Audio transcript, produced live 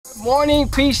morning,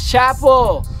 Peace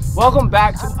Chapel. Welcome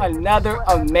back to another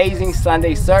amazing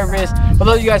Sunday service. For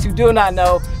those of you guys who do not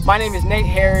know, my name is Nate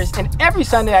Harris, and every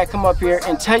Sunday I come up here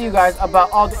and tell you guys about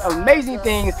all the amazing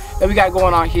things that we got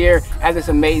going on here at this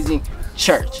amazing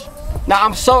church. Now,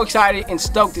 I'm so excited and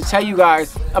stoked to tell you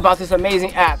guys about this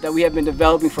amazing app that we have been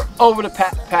developing for over the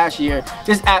past year.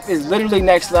 This app is literally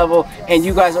next level, and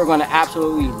you guys are going to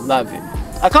absolutely love it.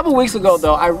 A couple weeks ago,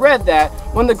 though, I read that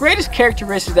one of the greatest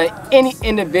characteristics that any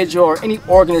individual or any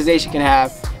organization can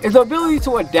have is the ability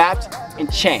to adapt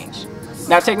and change.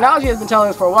 Now, technology has been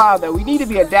telling us for a while that we need to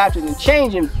be adapting and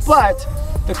changing, but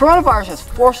the coronavirus has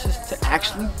forced us to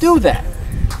actually do that.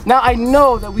 Now, I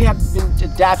know that we have been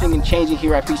adapting and changing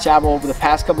here at Peace Chapel over the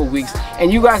past couple of weeks,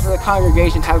 and you guys as a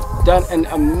congregation have done an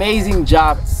amazing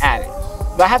job at it.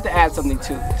 But I have to add something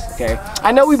to this, okay?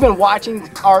 I know we've been watching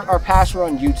our pastor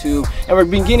on YouTube, and we've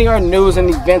been getting our news and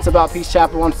events about Peace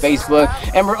Chapel on Facebook,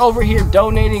 and we're over here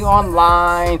donating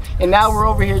online, and now we're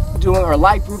over here doing our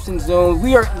life groups in Zoom.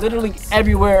 We are literally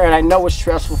everywhere, and I know it's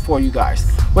stressful for you guys.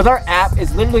 With our app,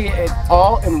 it's literally an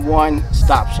all-in-one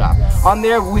stop shop. On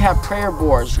there, we have prayer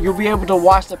boards. You'll be able to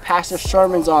watch the pastor's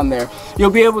sermons on there.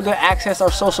 You'll be able to access our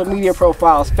social media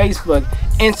profiles, Facebook,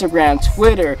 Instagram,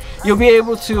 Twitter. You'll be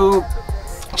able to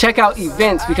check out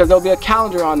events because there'll be a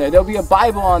calendar on there. There'll be a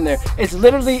Bible on there. It's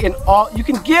literally an all, you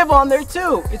can give on there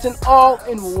too. It's an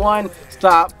all-in-one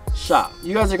stop shop.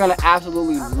 You guys are gonna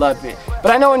absolutely love it.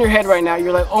 But I know in your head right now,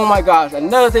 you're like, oh my gosh,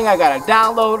 another thing I gotta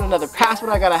download, another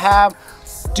password I gotta have.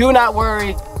 Do not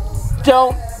worry.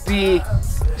 Don't be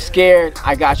scared.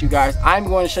 I got you guys. I'm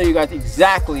going to show you guys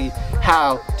exactly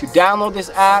how to download this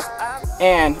app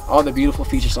and all the beautiful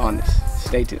features on this.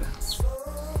 Stay tuned.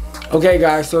 Okay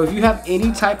guys, so if you have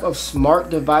any type of smart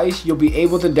device, you'll be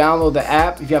able to download the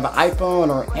app. If you have an iPhone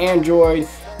or Android,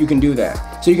 you can do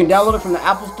that. So you can download it from the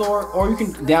Apple Store, or you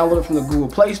can download it from the Google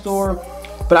Play Store.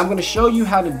 But I'm going to show you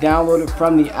how to download it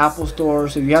from the Apple Store.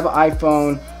 So if you have an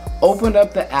iPhone, open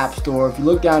up the App Store. If you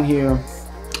look down here,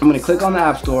 I'm going to click on the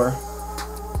App Store.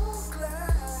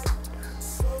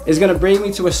 It's going to bring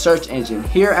me to a search engine.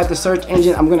 Here at the search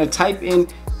engine, I'm going to type in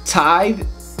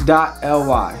tithe.ly.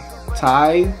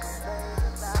 Tithe.ly.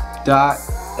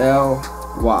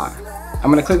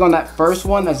 I'm going to click on that first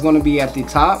one that's going to be at the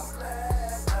top.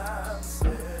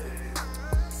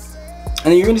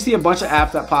 And then you're going to see a bunch of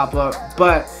apps that pop up,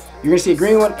 but you're going to see a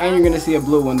green one and you're going to see a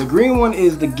blue one. The green one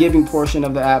is the giving portion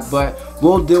of the app, but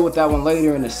we'll deal with that one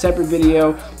later in a separate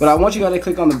video. But I want you guys to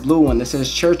click on the blue one that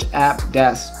says church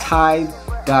app-tithe.ly.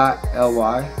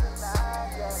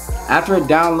 After it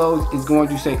downloads, it's going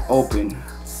to say open.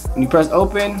 When you press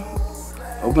open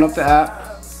up the app.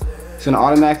 It's going to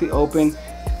automatically open.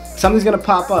 Something's going to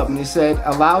pop up and it said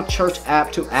allow church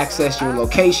app to access your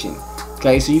location.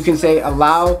 Okay, so you can say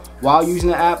allow while using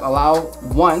the app, allow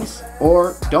once,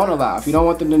 or don't allow. If you don't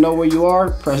want them to know where you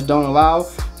are, press don't allow.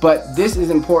 But this is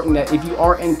important that if you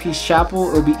are in Peace Chapel,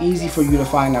 it'll be easy for you to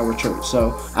find our church.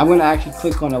 So I'm going to actually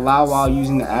click on allow while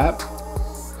using the app.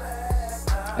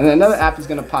 And then another app is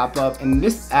going to pop up, and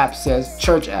this app says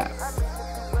church app.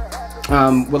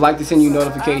 Would like to send you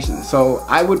notifications. So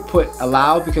I would put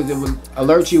allow because it would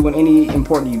alert you when any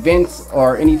important events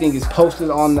or anything is posted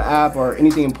on the app or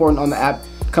anything important on the app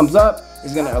comes up.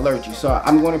 It's going to alert you. So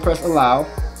I'm going to press allow.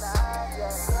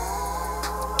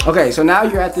 Okay, so now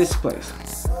you're at this place.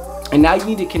 And now you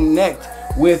need to connect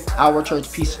with our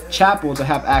church Peace Chapel to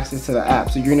have access to the app.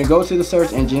 So you're going to go to the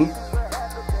search engine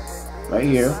right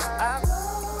here.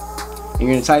 You're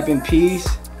going to type in Peace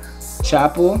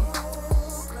Chapel.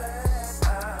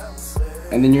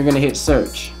 And then you're going to hit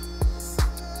search.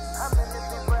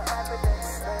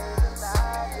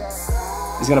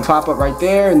 It's going to pop up right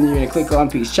there, and then you're going to click on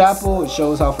Peace Chapel. It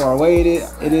shows how far away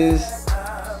it is.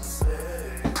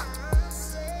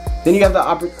 Then you have the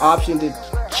option to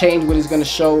change what it's going to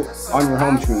show on your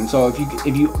home screen. So if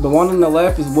you the one on the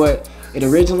left is what it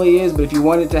originally is, but if you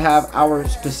wanted to have our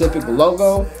specific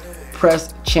logo,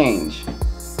 press change.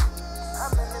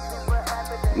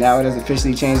 Now it has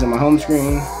officially changed on my home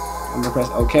screen. I'm going to press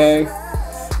OK.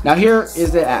 Now here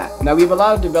is the app. Now we have a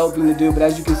lot of developing to do, but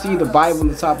as you can see, the Bible in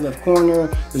the top left corner,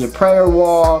 there's a prayer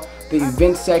wall, the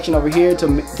events section over here to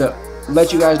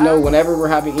let you guys know whenever we're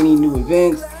having any new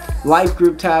events. Life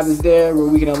group tab is there where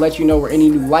we can let you know where any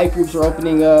new life groups are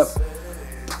opening up.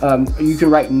 You can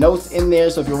write notes in there,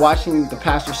 so if you're watching the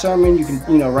pastor's sermon, you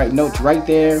can write notes right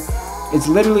there. It's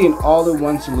literally an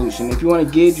all-in-one solution. If you want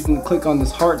to give, you can click on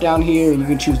this heart down here and you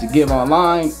can choose to give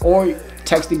online or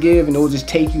text to give, and it will just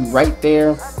take you right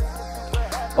there.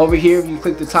 Over here, if you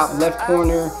click the top left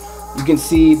corner, you can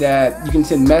see that you can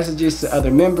send messages to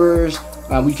other members.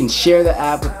 We can share the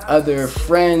app with other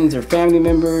friends or family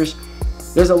members.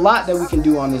 There's a lot that we can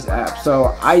do on this app.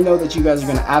 So I know that you guys are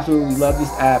going to absolutely love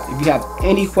this app. If you have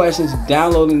any questions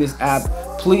downloading this app,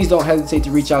 please don't hesitate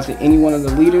to reach out to any one of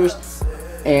the leaders,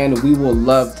 and we will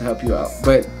love to help you out.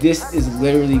 But this is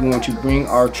literally going to bring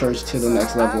our church to the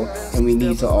next level, and we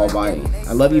need to all buy in.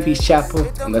 I love you, Peace Chapel,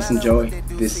 and let's enjoy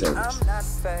this service.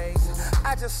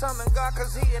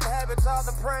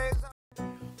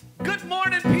 Good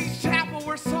morning, Peace Chapel.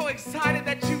 We're so excited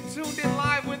that you tuned in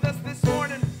live with us this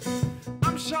morning.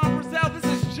 I'm Sean Brazell. This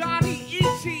is Johnny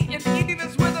Ichi, and Edie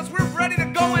is with us. We're ready to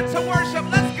go into worship.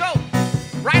 Let's go.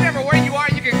 Right everywhere you are,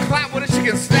 you can clap with us. You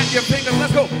can snap your fingers.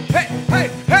 Let's go. Hey, hey,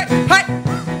 hey, hey.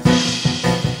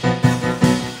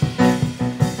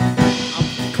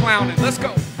 I'm clowning. Let's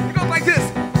go. It goes like this.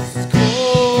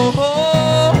 Glorious.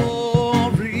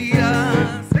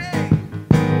 Hey.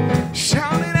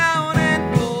 Shout it out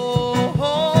and glorious.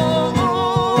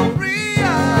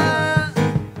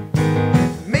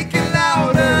 Make it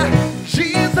louder.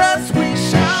 Jesus, we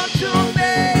shout your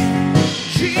name.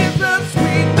 Jesus,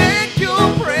 we make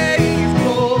your praise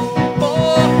glorious.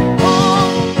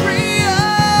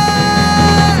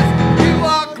 You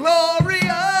are glorious.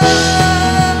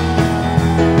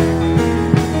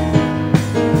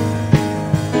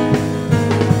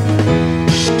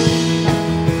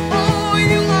 Oh,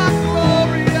 you are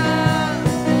glorious.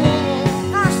 Oh,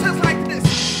 verses like this.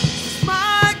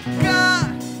 My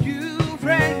God, you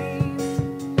reign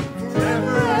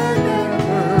forever and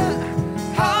ever.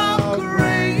 How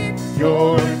great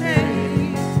your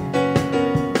name.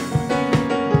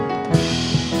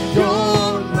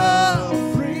 Your love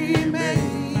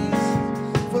remains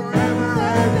forever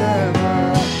and ever.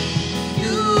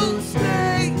 You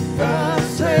stay the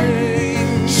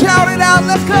same. Shout it out,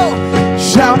 let's go.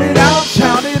 Shout it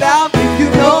out, if you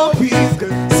know he's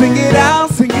good. Sing it out,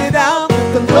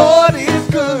 that the Lord is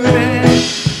good. And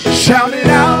shout it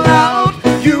out loud,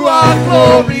 you are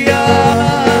glorious.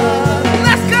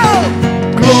 Let's go.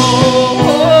 Glorious.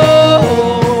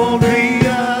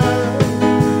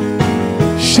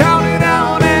 Shout it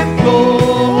out and glorious.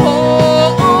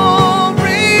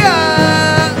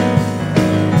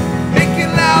 Make it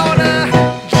louder.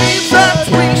 Jesus,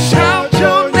 we shout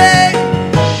your name.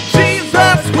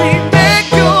 Jesus, we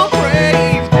make your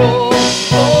praise glorious.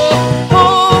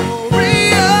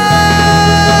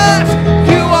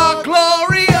 You are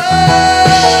glorious.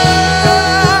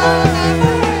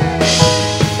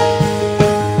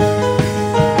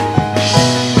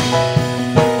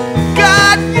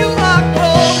 God, you are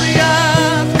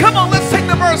glorious. Come on, let's sing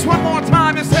the verse one more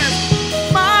time. It says,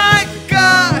 my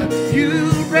God,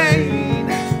 you reign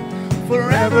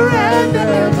forever and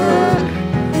ever.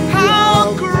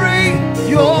 How great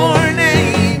your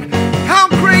name. How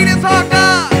great is our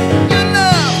God.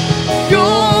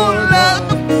 Your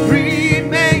love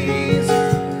remains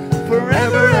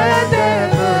forever and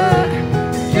ever.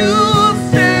 You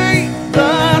stay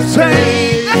the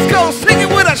same. Let's go, sing it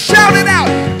with us. Shout it out.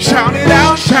 Shout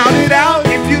it out,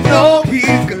 if you know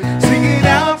he's good. Sing it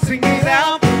out,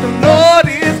 the Lord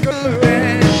is good.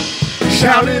 And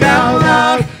shout it out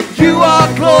loud, you are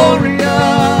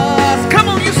glorious. Come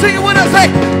on, you sing it with us. Hey,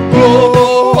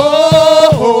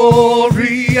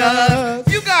 glorious.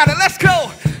 You got it, let's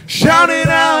go. Shout it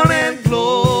out and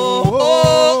glorious.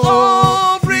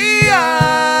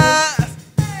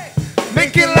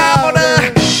 Make it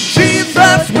louder.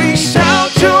 Jesus, we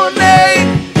shout your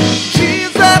name.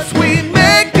 Jesus, we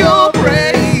make your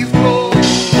praise glorious.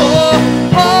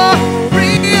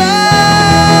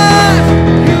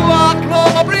 You are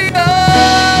glorious.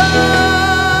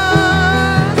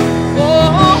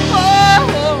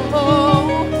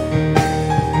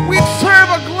 We serve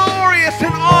a glorious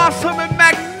and awesome and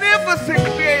magnificent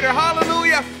Creator.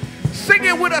 Hallelujah. Sing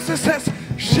it with us. It says,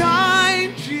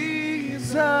 shine,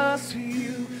 Jesus,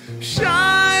 you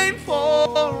shine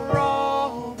for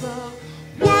all the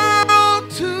world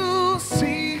to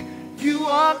see. You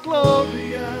are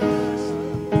glorious.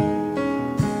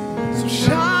 So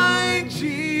shine,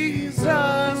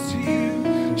 Jesus, you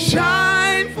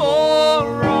shine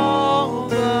for all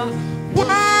the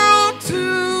world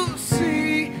to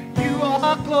see. You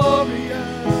are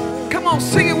glorious. Come on,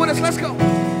 sing it with us. Let's go.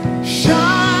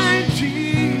 Shine,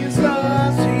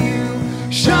 Jesus, you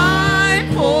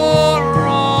shine for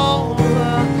all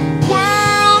the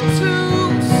world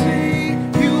to see.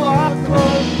 You are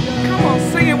glorious. Come on,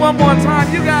 sing it one more time.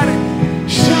 You got it.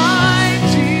 Shine,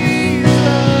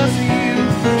 Jesus, you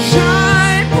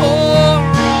shine for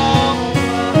all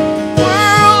the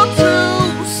world to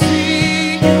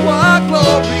see. You are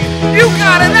glorious. You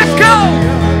got it. Let's go.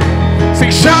 Say,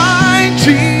 shine,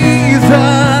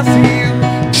 Jesus, you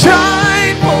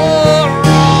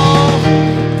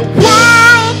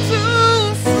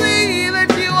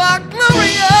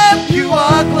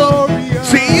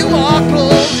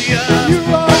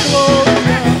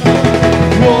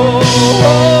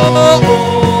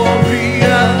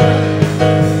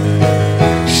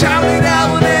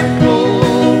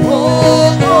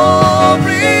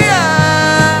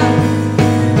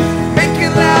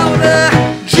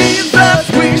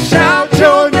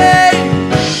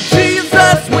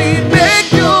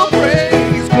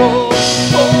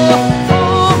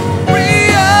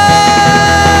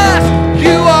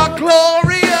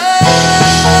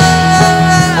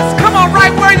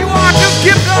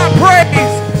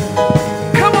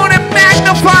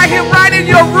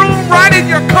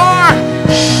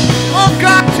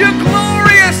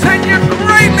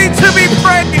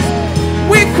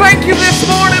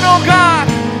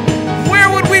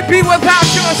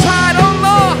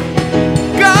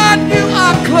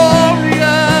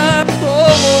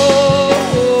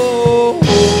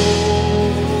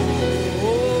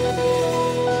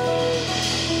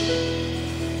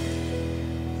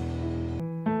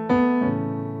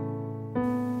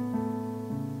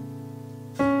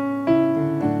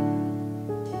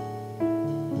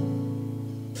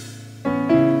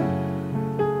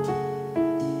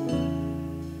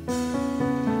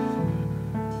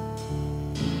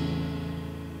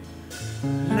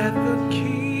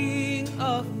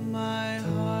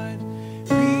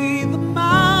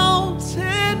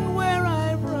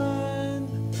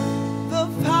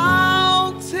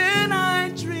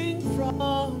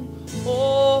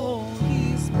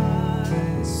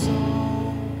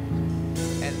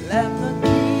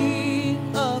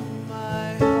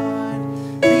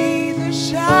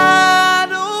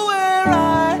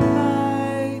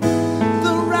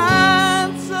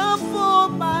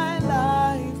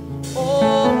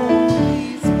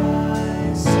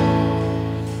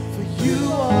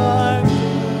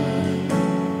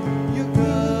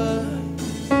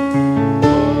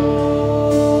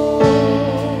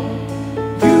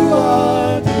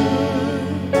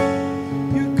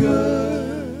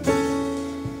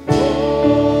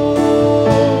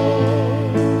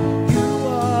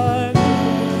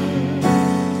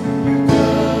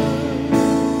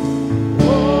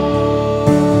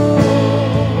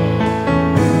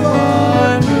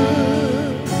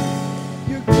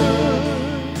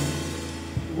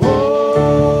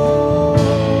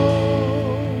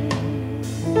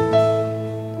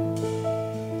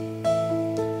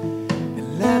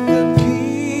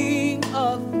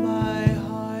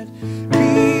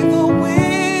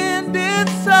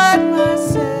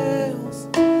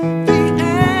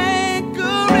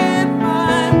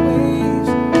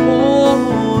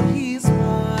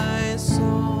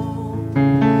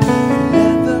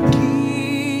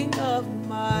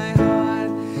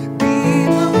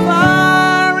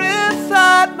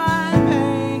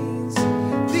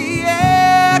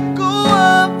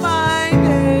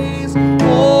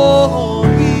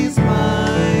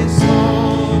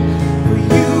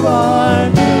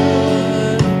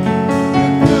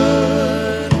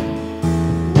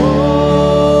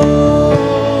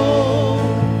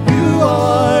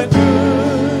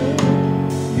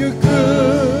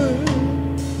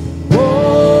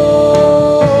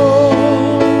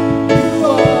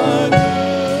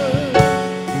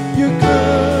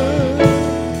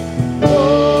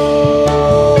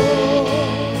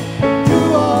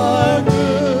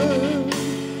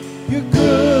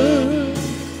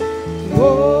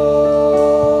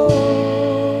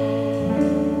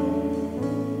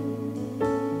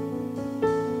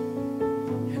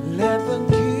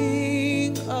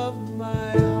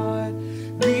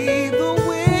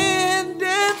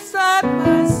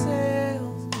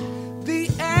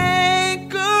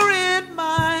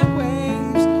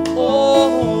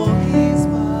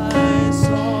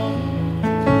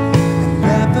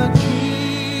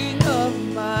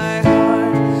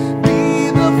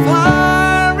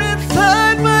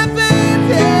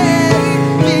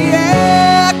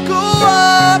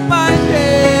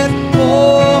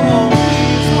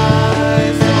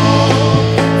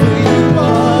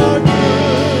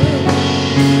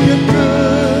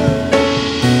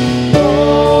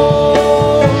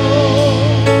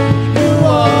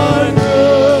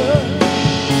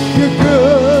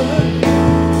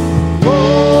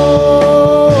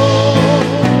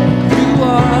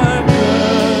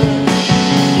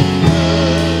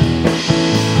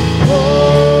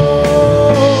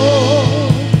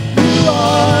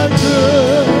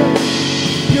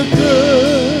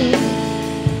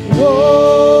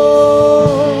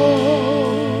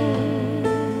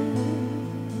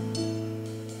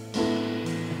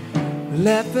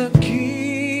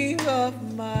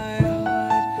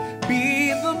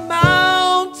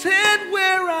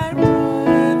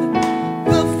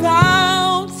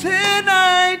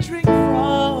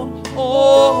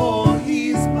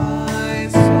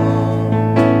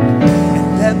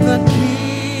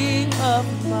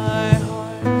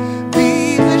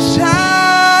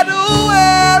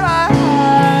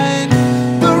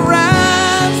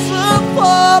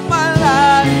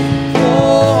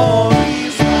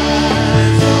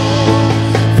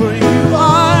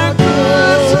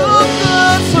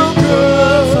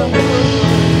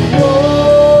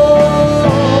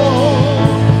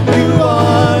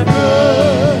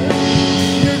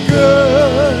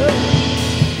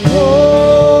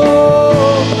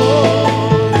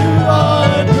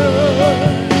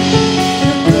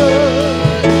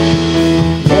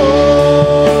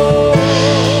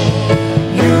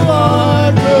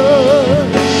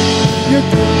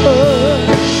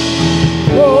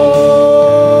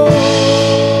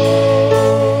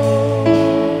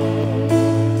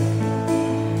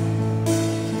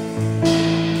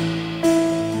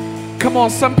on,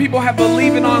 some people have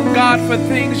believing on God for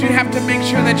things. You have to make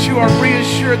sure that you are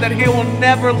reassured that He will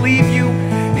never leave you.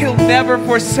 He'll never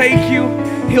forsake you.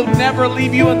 He'll never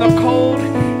leave you in the cold.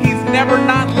 He's never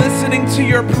not listening to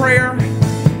your prayer.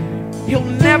 He'll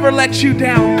never let you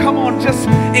down. Come on, just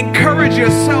encourage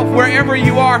yourself wherever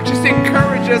you are. Just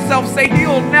encourage yourself. Say,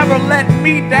 He'll never let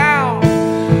me down.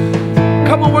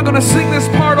 Come on, we're going to sing this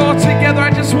part all together.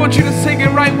 I just want you to sing it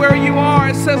right where you are.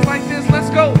 It says like this. Let's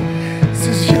go. It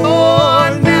says,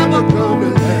 you're never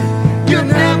gonna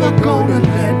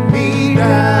let me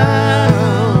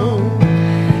down.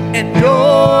 And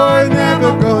you're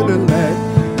never gonna let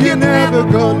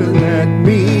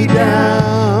me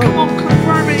down. Come on,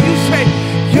 confirm it. You say,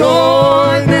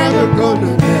 you're never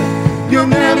gonna let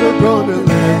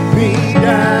me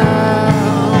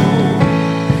down.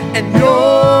 And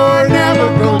you're never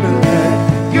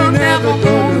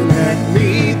gonna let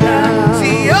me down.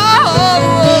 See, you're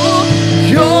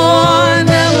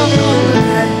never gonna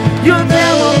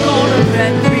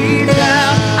let me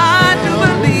down. I do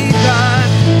believe God.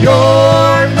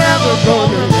 You're never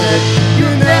gonna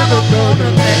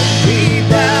let me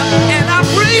down. And I'm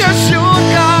reassured,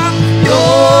 God,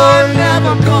 you're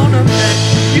never gonna let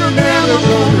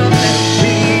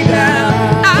me down.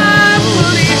 I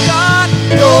believe, God,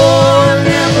 you're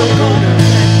never gonna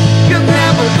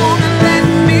let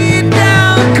me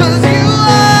down. 'Cause you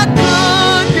are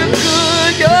good, you're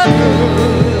good, you're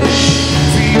good.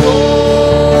 See,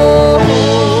 oh,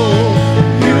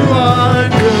 you are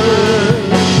good,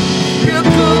 you're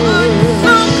good,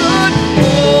 so good.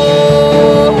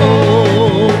 Oh,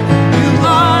 you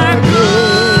are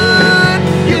good,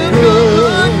 you're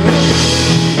good.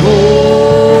 Oh,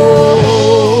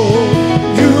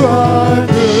 you are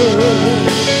good,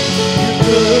 you're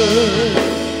good.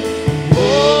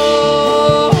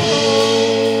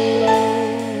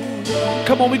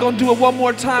 Come on, we're going to do it one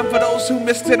more time for those who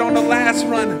missed it on the last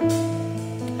run.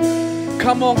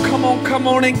 Come on, come on, come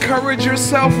on. Encourage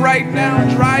yourself right now.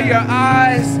 Dry your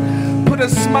eyes. Put a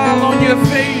smile on your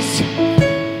face.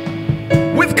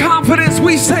 With confidence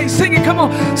we say, sing it, come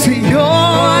on. See,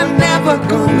 you're never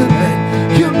gonna let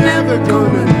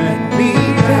me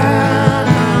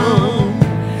down.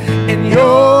 And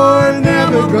you're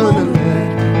never gonna let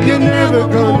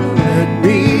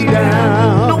me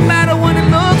down. No matter what it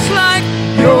looks like,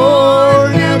 you're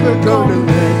never gonna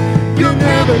let me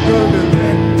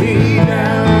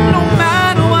down. No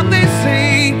matter what they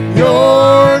say,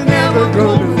 you're never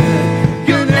gonna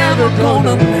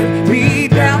let me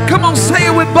down. Come on, say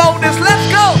it with boldness. Let's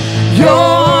go.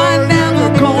 You're never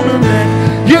gonna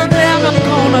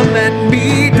let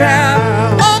me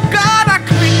down. Oh God, I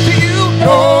cling to you.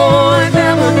 You're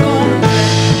never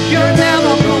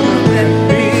gonna let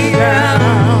me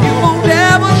down. You won't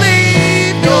ever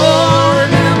leave. You're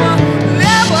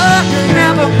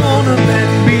never gonna let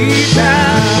me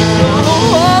down. Oh,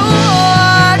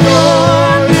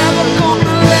 you're never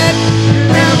gonna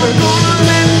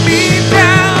let me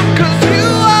down. 'Cause you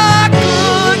are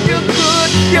good, you're good,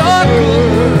 you're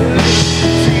good.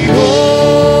 See,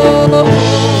 oh,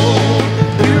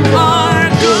 you are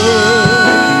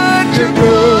good, you're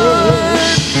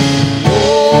good.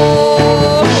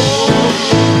 Oh,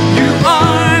 you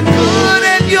are good,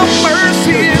 and your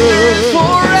mercy endures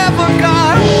forever,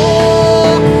 God.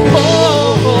 Oh,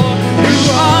 you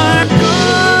are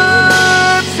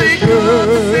good, say good,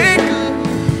 say good.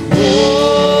 Oh,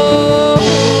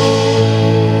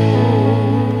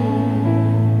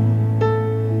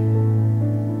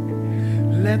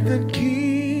 let the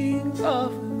King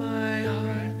of my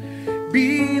heart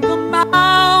be the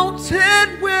mountain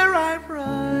where I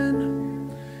run,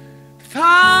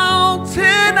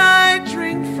 fountain I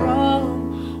drink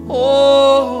from.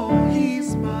 Oh,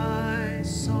 He's my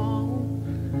song.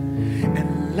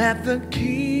 And let the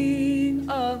King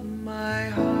of my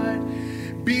heart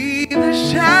be the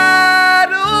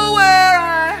shadow where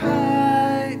I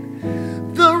hide,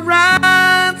 the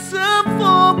ransom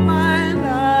for my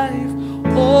life.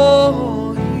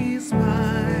 Oh, He's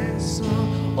my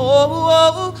song.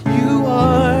 Oh, you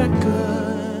are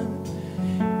good.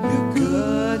 You're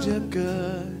good, you're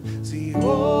good. See,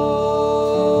 oh,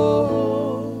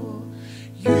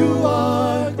 you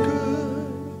are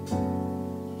good.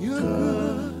 You're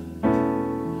good.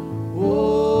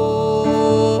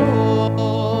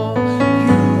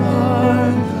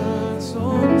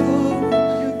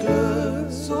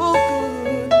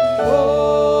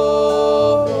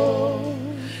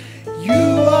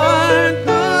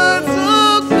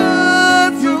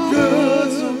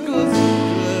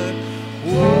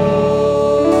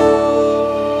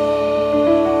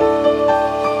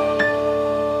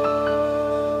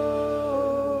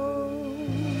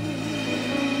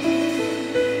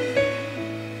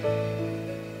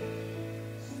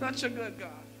 such a good God.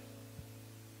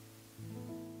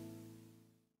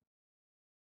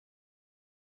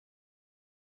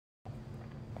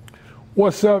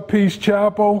 What's up, Peace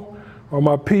Chapel? Are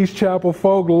my Peace Chapel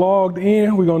folk logged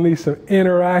in? We're going to need some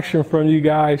interaction from you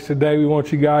guys today. We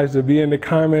want you guys to be in the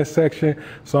comment section.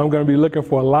 So I'm going to be looking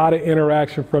for a lot of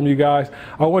interaction from you guys.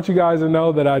 I want you guys to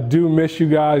know that I do miss you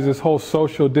guys, this whole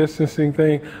social distancing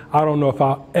thing. I don't know if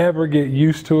I'll ever get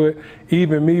used to it.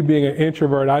 Even me being an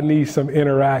introvert, I need some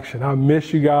interaction. I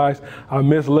miss you guys. I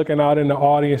miss looking out in the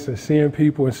audience and seeing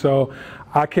people. And so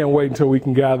I can't wait until we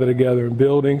can gather together in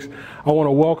buildings. I want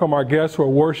to welcome our guests who are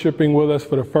worshiping with us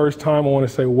for the first time. I want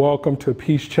to say welcome to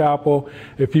Peace Chapel.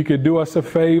 If you could do us a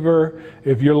favor,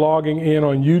 if you're logging in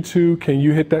on YouTube, can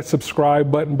you hit that subscribe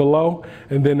button below?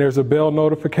 And then there's a bell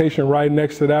notification right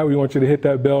next to that. We want you to hit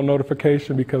that bell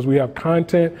notification because we have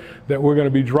content that we're going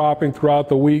to be dropping throughout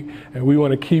the week, and we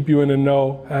want to keep you in the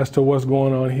know as to what's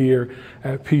going on here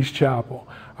at Peace Chapel.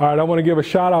 All right, I want to give a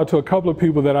shout out to a couple of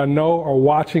people that I know are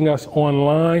watching us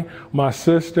online. My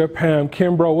sister, Pam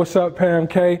Kimbrough. What's up, Pam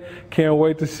K? Can't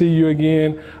wait to see you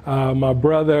again. My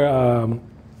brother,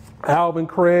 Alvin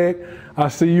Craig. I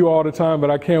see you all the time, but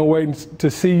I can't wait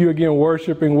to see you again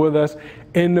worshiping with us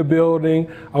in the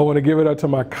building. I want to give it up to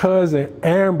my cousin,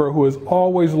 Amber, who is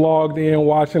always logged in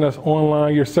watching us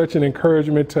online. You're such an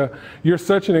encouragement to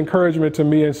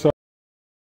me. And so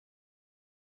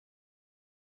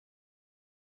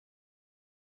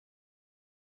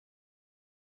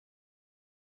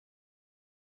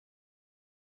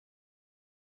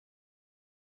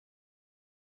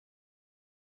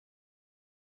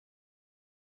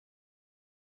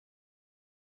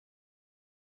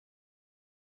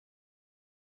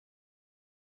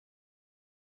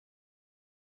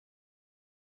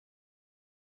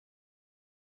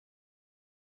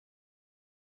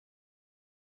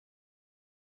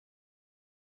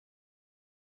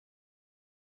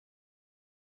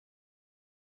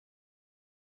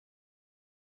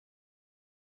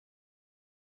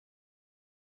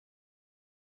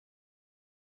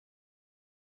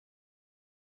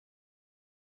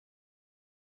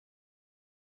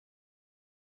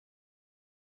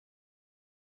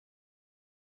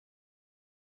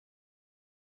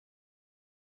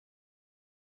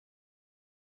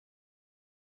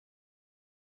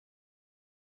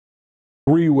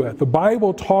agree with. The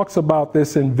Bible talks about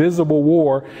this invisible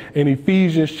war in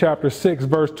Ephesians chapter 6,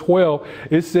 verse 12.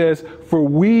 It says, "For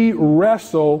we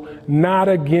wrestle not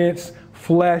against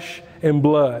flesh and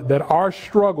blood." That our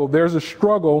struggle, there's a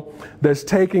struggle that's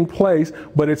taking place,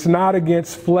 but it's not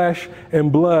against flesh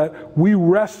and blood. We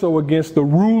wrestle against the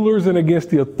rulers and against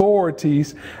the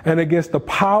authorities and against the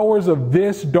powers of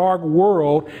this dark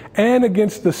world and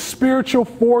against the spiritual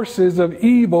forces of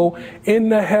evil in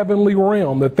the heavenly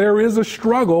realm. That there is a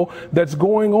struggle that's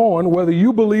going on, whether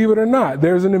you believe it or not.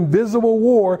 There's an invisible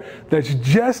war that's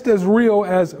just as real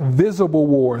as visible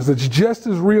wars. It's just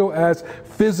as real as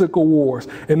physical wars.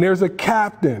 And there's a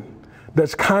captain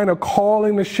that's kind of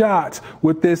calling the shots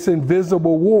with this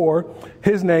invisible war.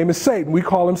 His name is Satan. We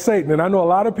call him Satan. And I know a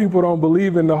lot of people don't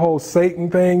believe in the whole Satan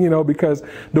thing, because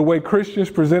the way Christians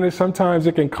present it, sometimes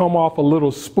it can come off a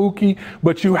little spooky,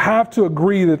 but you have to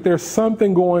agree that there's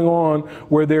something going on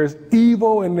where there's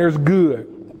evil and there's good.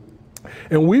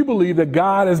 And we believe that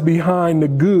God is behind the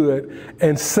good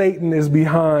and Satan is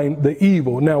behind the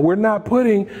evil. Now, we're not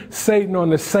putting Satan on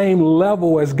the same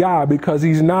level as God because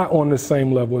he's not on the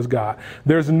same level as God.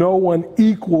 There's no one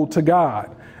equal to God.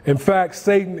 In fact,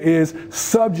 Satan is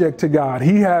subject to God.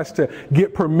 He has to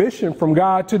get permission from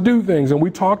God to do things. And we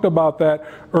talked about that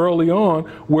early on,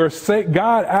 where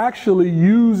God actually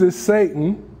uses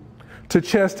Satan to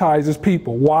chastise his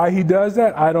people. Why he does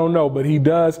that, I don't know, but he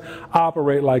does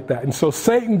operate like that. And so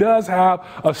Satan does have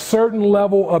a certain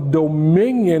level of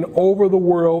dominion over the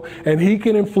world, and he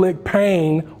can inflict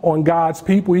pain on God's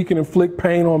people. He can inflict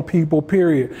pain on people,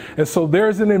 period. And so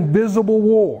there's an invisible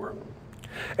war.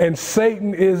 And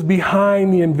Satan is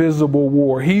behind the invisible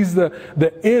war. He's the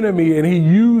enemy, and he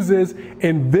uses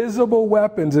invisible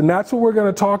weapons. And that's what we're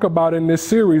going to talk about in this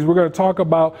series. We're going to talk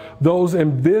about those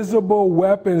invisible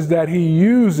weapons that he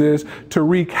uses to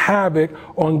wreak havoc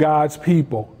on God's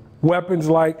people. Weapons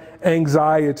like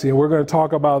anxiety, and we're going to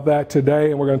talk about that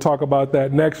today, and we're going to talk about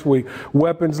that next week.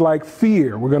 Weapons like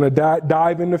fear. We're going to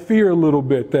dive into fear a little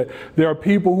bit, that there are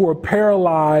people who are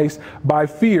paralyzed by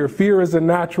fear. Fear is a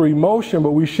natural emotion,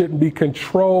 but we shouldn't be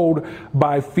controlled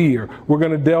by fear. We're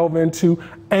going to delve into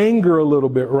anger a little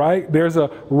bit, right? There's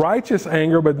a righteous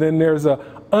anger, but then there's a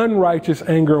unrighteous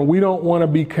anger, and we don't want to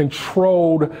be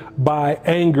controlled by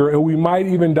anger. And we might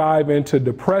even dive into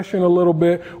depression a little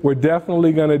bit. We're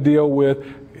definitely going to deal with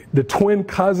the twin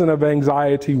cousin of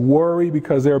anxiety, worry,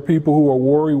 because there are people who are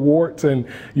worry warts and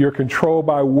you're controlled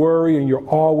by worry and you're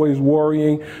always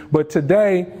worrying. But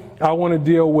today I want to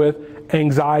deal with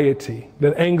anxiety.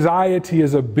 That anxiety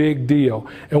is a big deal.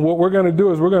 And what we're going to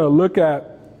do is we're going to look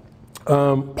at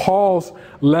Paul's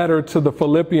letter to the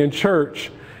Philippian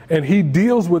church. And he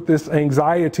deals with this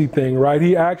anxiety thing, right?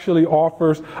 He actually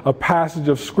offers a passage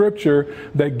of scripture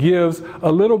that gives a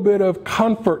little bit of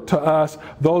comfort to us,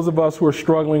 those of us who are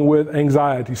struggling with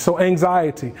anxiety. So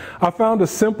anxiety, I found a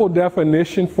simple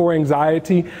definition for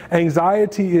anxiety.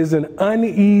 Anxiety is an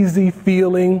uneasy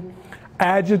feeling,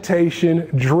 agitation,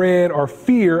 dread, or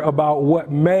fear about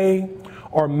what may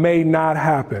or may not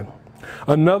happen.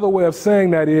 Another way of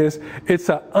saying that is it's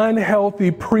an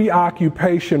unhealthy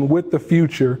preoccupation with the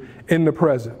future in the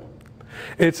present.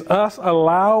 It's us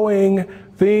allowing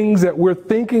things that we're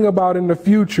thinking about in the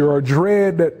future or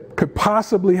dread that could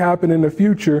possibly happen in the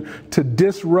future to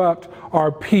disrupt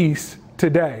our peace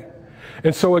today.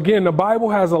 And so again, the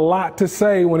Bible has a lot to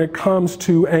say when it comes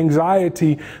to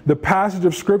anxiety. The passage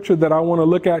of scripture that I want to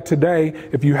look at today,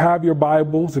 if you have your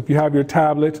Bibles, if you have your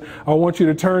tablets, I want you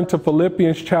to turn to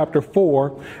Philippians chapter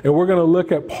 4, and we're going to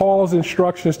look at Paul's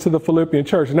instructions to the Philippian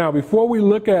church. Now, before we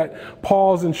look at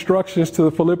Paul's instructions to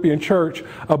the Philippian church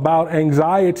about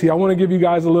anxiety, I want to give you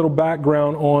guys a little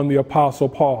background on the Apostle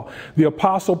Paul. The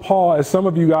Apostle Paul, as some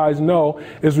of you guys know,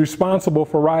 is responsible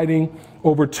for writing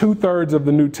over 2/3 of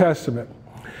the New Testament.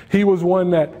 He was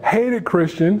one that hated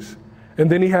Christians,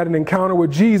 and then he had an encounter with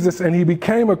Jesus and he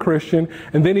became a Christian,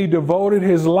 and then he devoted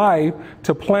his life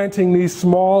to planting these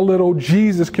small little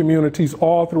Jesus communities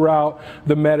all throughout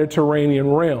the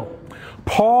Mediterranean realm.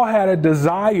 Paul had a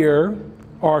desire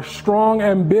or strong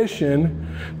ambition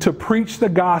to preach the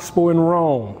gospel in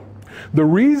Rome. The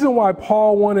reason why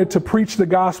Paul wanted to preach the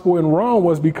gospel in Rome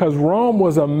was because Rome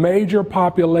was a major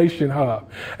population hub.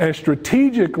 And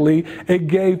strategically, it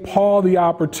gave Paul the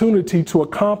opportunity to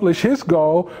accomplish his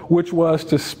goal, which was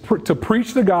to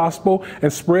preach the gospel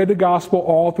and spread the gospel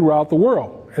all throughout the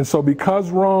world. And so because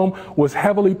Rome was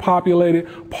heavily populated,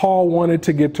 Paul wanted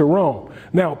to get to Rome.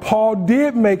 Now, Paul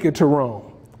did make it to Rome,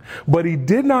 but he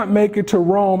did not make it to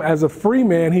Rome as a free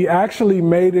man. He actually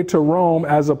made it to Rome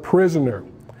as a prisoner.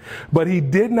 But he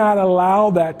did not allow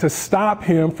that to stop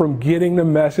him from getting the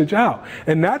message out.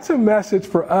 And that's a message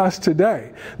for us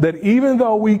today, that even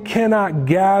though we cannot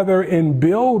gather in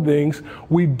buildings,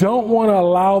 we don't want to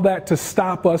allow that to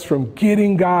stop us from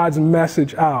getting God's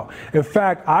message out. In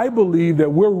fact, I believe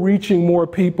that we're reaching more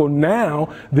people now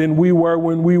than we were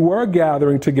when we were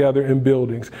gathering together in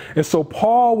buildings. And so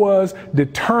Paul was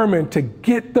determined to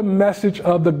get the message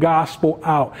of the gospel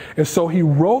out. And so he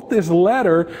wrote this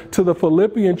letter to the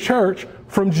Philippian church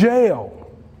from jail.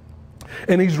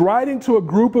 And he's writing to a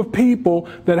group of people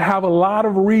that have a lot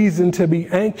of reason to be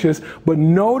anxious. But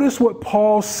notice what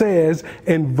Paul says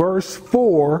in verse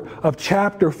 4 of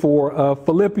chapter 4 of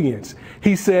Philippians.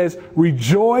 He says,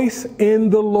 "Rejoice in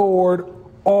the Lord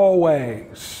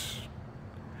always."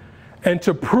 And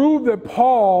to prove that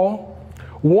Paul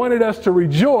wanted us to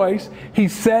rejoice, he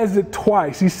says it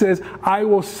twice. He says, "I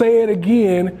will say it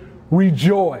again,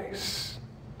 rejoice."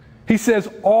 He says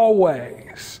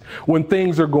always. When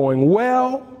things are going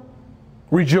well,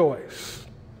 rejoice.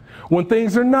 When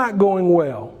things are not going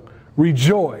well,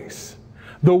 rejoice.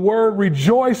 The word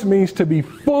rejoice means to be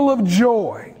full of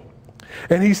joy.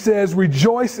 And he says,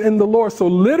 rejoice in the Lord. So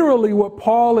literally what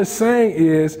Paul is saying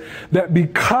is that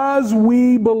because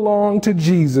we belong to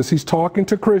Jesus, he's talking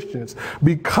to Christians,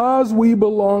 because we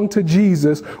belong to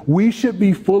Jesus, we should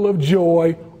be full of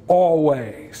joy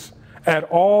always. At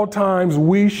all times,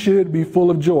 we should be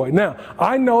full of joy. Now,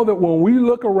 I know that when we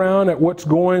look around at what's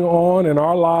going on in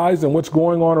our lives and what's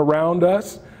going on around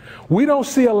us, we don't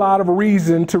see a lot of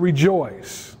reason to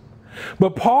rejoice.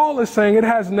 But Paul is saying it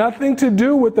has nothing to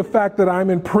do with the fact that I'm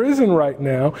in prison right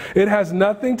now. It has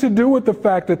nothing to do with the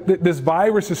fact that this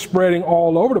virus is spreading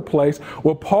all over the place.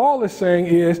 What Paul is saying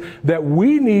is that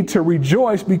we need to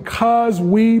rejoice because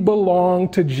we belong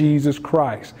to Jesus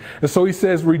Christ. And so he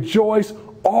says, rejoice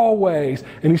always.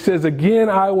 And he says, again,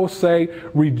 I will say,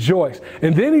 rejoice.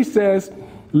 And then he says,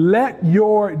 let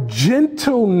your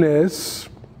gentleness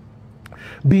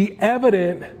be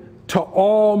evident to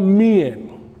all men.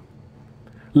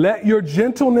 Let your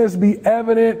gentleness be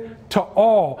evident to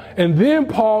all. And then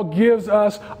Paul gives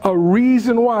us a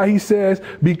reason why. He says,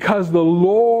 because the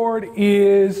Lord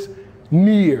is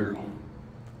near.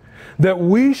 That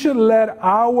we should let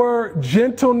our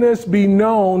gentleness be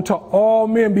known to all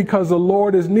men because the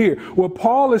Lord is near. What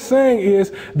Paul is saying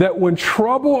is that when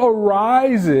trouble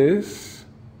arises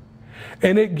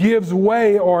and it gives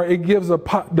way, or it gives the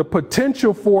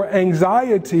potential for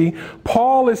anxiety,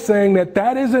 Paul is saying that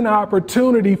that is an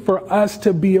opportunity for us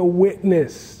to be a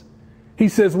witness. He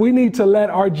says we need to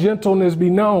let our gentleness be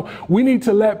known. We need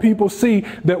to let people see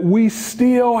that we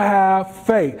still have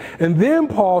faith. And then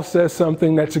Paul says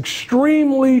something that's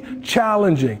extremely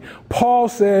challenging. Paul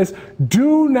says,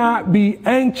 do not be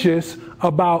anxious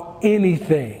about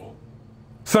anything.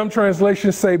 Some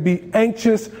translations say be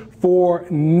anxious for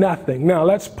nothing. Now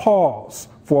let's pause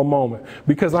for a moment,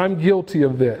 because I'm guilty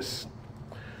of this.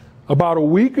 About a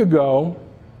week ago,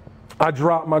 I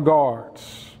dropped my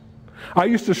guards. I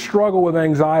used to struggle with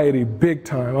anxiety big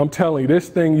time. I'm telling you, this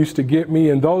thing used to get me.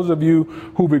 And those of you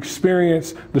who've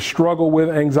experienced the struggle with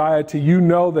anxiety, you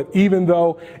know that even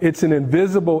though it's an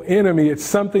invisible enemy, it's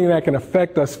something that can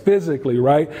affect us physically,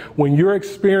 right? When you're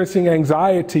experiencing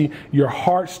anxiety, your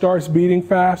heart starts beating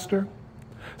faster.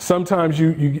 Sometimes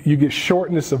you get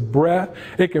shortness of breath.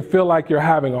 It can feel like you're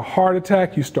having a heart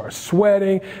attack. You start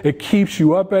sweating. It keeps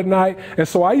you up at night. And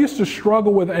so I used to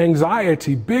struggle with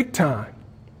anxiety big time.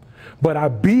 But I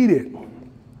beat it.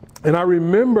 And I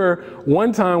remember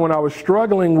one time when I was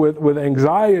struggling with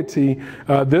anxiety,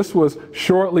 this was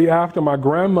shortly after my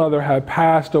grandmother had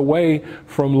passed away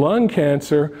from lung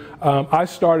cancer. I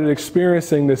started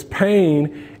experiencing this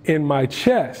pain in my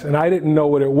chest, and I didn't know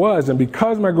what it was. And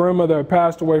because my grandmother had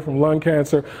passed away from lung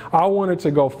cancer, I wanted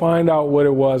to go find out what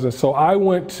it was. And so I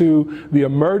went to the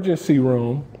emergency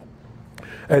room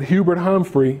at Hubert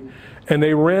Humphrey, and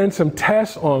they ran some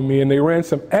tests on me, and they ran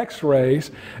some x-rays,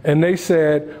 and they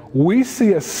said, we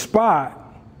see a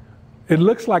spot. It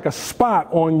looks like a spot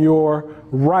on your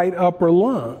right upper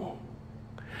lung.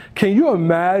 Can you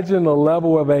imagine the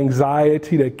level of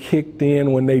anxiety that kicked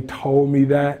in when they told me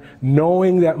that,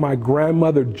 knowing that my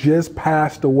grandmother just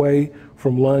passed away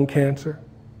from lung cancer?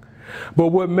 But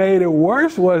what made it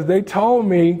worse was they told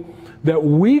me that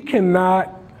we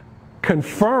cannot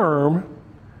confirm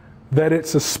that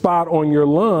it's a spot on your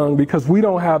lung because we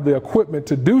don't have the equipment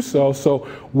to do so. So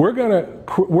we're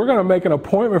gonna make an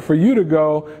appointment for you to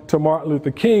go to Martin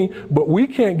Luther King, but we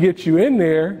can't get you in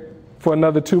there for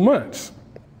another 2 months.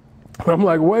 I'm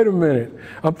like, wait a minute.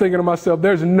 I'm thinking to myself,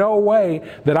 there's no way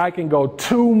that I can go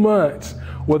 2 months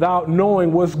without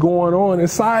knowing what's going on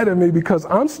inside of me, because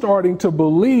I'm starting to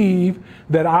believe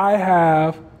that I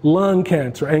have lung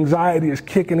cancer. Anxiety is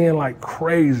kicking in like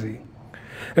crazy.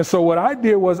 And so what I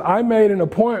did was I made an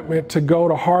appointment to go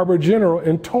to Harbor General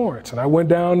in Torrance. And I went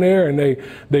down there and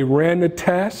they ran the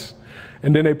tests,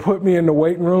 and then they put me in the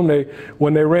waiting room.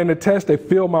 When they ran the test, they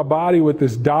filled my body with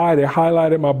this dye. They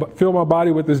filled my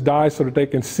body with this dye so that they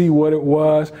can see what it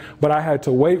was. But I had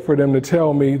to wait for them to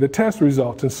tell me the test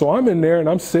results. And so I'm in there and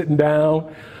I'm sitting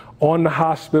down on the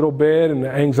hospital bed, and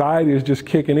the anxiety is just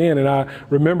kicking in. And I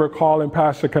remember calling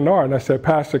Pastor Kennard, and I said,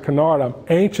 Pastor Kennard, I'm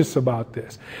anxious about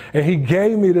this. And he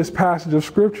gave me this passage of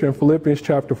scripture in Philippians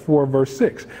chapter 4, verse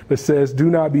 6, that says, do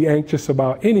not be anxious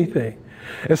about anything.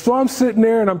 And so I'm sitting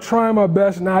there and I'm trying my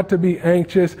best not to be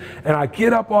anxious. And I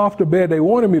get up off the bed. They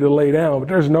wanted me to lay down, but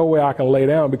there's no way I can lay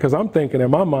down because I'm thinking in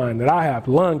my mind that I have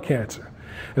lung cancer.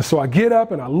 And so I get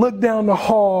up and I look down the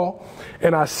hall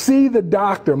and I see the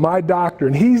doctor, my doctor,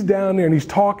 and he's down there and he's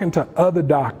talking to other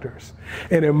doctors.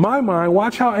 And in my mind,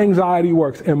 watch how anxiety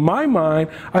works. In my mind,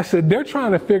 I said, they're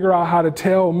trying to figure out how to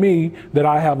tell me that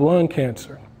I have lung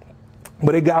cancer.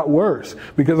 But it got worse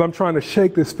because I'm trying to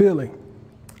shake this feeling.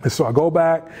 And so I go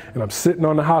back and I'm sitting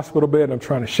on the hospital bed and I'm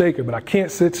trying to shake it, but I can't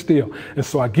sit still. And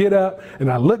so I get up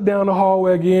and I look down the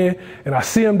hallway again and I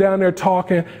see them down there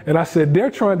talking. And I said,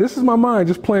 this is my mind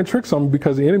just playing tricks on me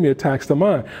because the enemy attacks the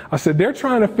mind. I said, they're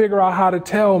trying to figure out how to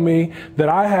tell me that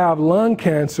I have lung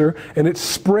cancer and it's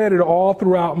spread it all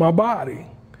throughout my body.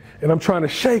 And I'm trying to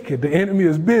shake it. The enemy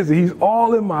is busy. He's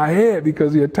all in my head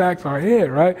because he attacks our head,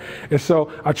 right? And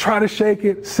so I try to shake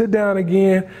it, sit down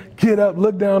again, get up,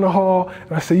 look down the hall.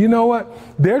 And I say, you know what?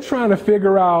 They're trying to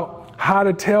figure out how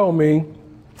to tell me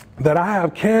that I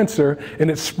have cancer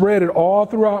and it's spread it all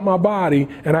throughout my body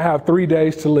and I have 3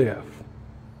 days to live.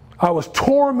 I was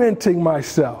tormenting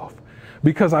myself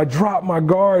because I dropped my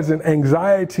guards and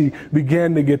anxiety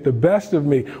began to get the best of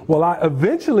me. Well,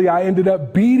 eventually I ended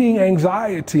up beating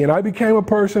anxiety, and I became a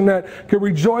person that could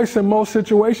rejoice in most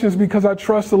situations because I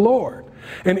trust the Lord.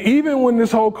 And even when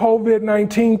this whole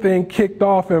COVID-19 thing kicked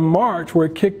off in March, where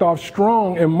it kicked off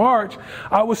strong in March,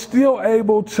 I was still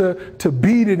able to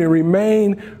beat it and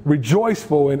remain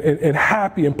rejoiceful and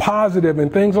happy and positive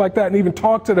and things like that. And even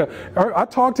I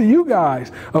talked to you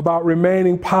guys about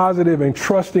remaining positive and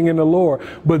trusting in the Lord.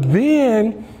 But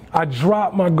then I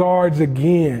dropped my guards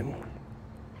again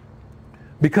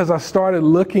because I started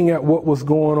looking at what was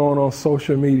going on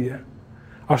social media.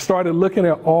 I started looking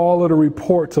at all of the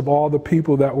reports of all the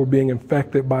people that were being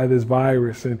infected by this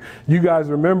virus. And you guys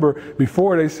remember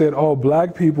before they said, oh,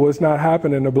 black people, it's not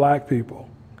happening to black people.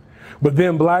 But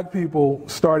then black people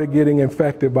started getting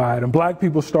infected by it, and black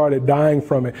people started dying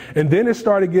from it. And then it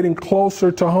started getting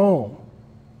closer to home.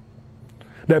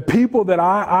 That people that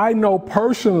I know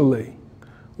personally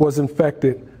was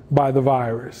infected by the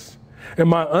virus. And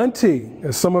my auntie,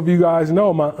 as some of you guys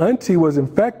know, my auntie was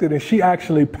infected and she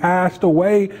actually passed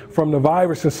away from the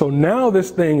virus. And so now this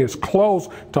thing is close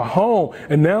to home,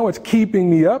 and now it's keeping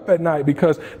me up at night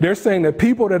because they're saying that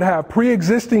people that have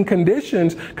pre-existing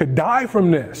conditions could die from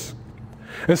this.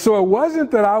 And so it wasn't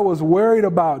that I was worried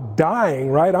about dying,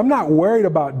 right? I'm not worried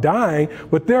about dying,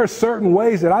 but there are certain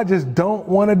ways that I just don't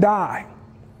want to die.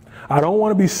 I don't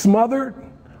want to be smothered.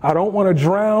 I don't want to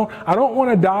drown. I don't want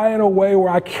to die in a way where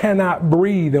I cannot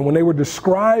breathe. And when they were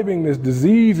describing this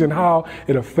disease and how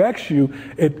it affects you,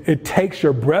 it takes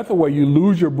your breath away. You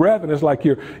lose your breath, and it's like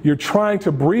you're trying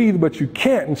to breathe, but you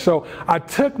can't. And so I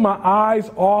took my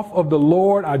eyes off of the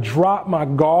Lord. I dropped my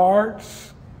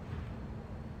guards,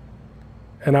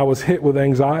 and I was hit with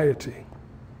anxiety.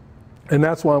 And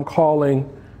that's why I'm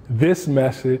calling this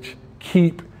message,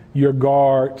 Keep Your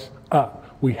Guards Up.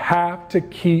 We have to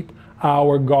keep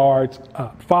our guards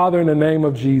up. Father, in the name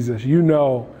of Jesus, you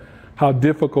know how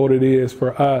difficult it is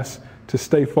for us to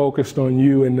stay focused on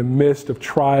you in the midst of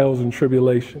trials and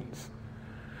tribulations.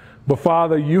 But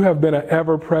Father, you have been an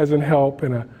ever-present help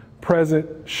and a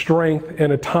present strength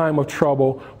in a time of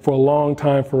trouble for a long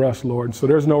time for us, Lord. And so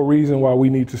there's no reason why we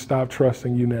need to stop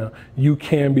trusting you now. You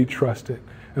can be trusted.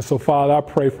 And so, Father, I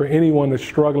pray for anyone that's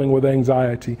struggling with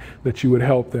anxiety that you would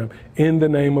help them. In the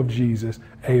name of Jesus,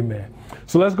 amen.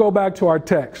 So let's go back to our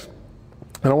text.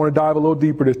 And I want to dive a little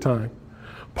deeper this time.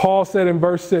 Paul said in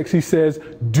verse 6, he says,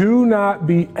 do not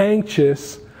be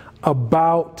anxious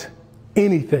about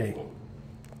anything.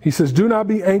 He says, do not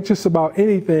be anxious about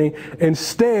anything.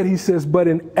 Instead, he says, but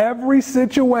in every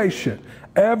situation,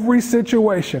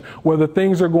 whether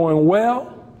things are going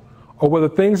well or whether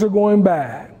things are going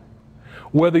bad,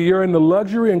 whether you're in the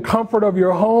luxury and comfort of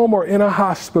your home or in a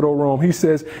hospital room, he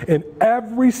says, in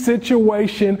every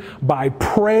situation, by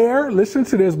prayer, listen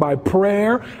to this, by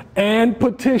prayer and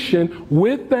petition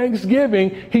with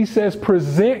thanksgiving, he says,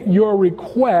 present your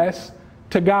requests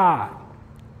to God.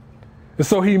 And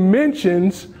so he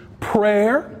mentions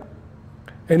prayer,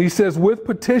 and he says with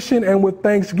petition and with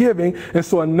thanksgiving. And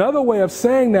so another way of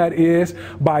saying that is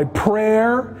by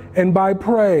prayer and by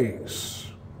praise.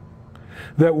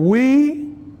 That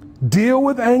we deal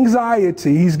with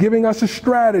anxiety. He's giving us a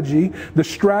strategy. The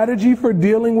strategy for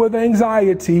dealing with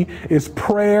anxiety is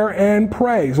prayer and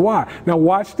praise. Why? Now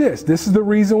watch this. This is the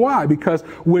reason why. Because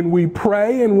when we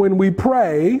pray and when we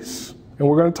praise, and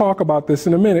we're going to talk about this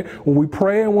in a minute, when we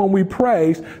pray and when we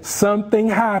praise, something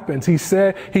happens. He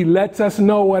said, he lets us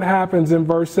know what happens in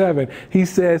verse 7. He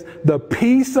says, the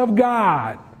peace of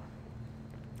God,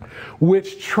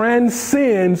 which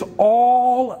transcends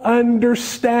all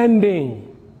understanding,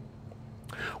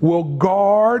 will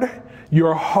guard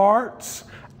your hearts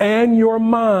and your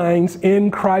minds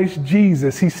in Christ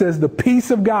Jesus. He says the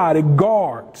peace of God, it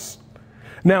guards.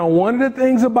 Now, one of the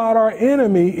things about our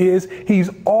enemy is he's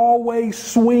always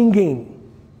swinging.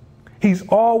 He's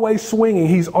always swinging.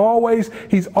 He's always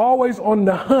on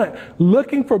the hunt,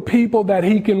 looking for people that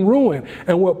he can ruin.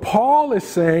 And what Paul is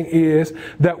saying is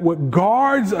that what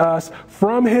guards us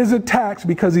from his attacks,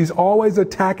 because he's always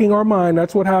attacking our mind.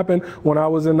 That's what happened when I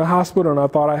was in the hospital and I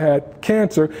thought I had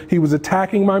cancer. He was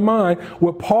attacking my mind.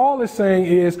 What Paul is saying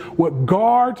is what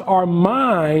guards our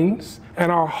minds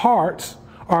and our hearts,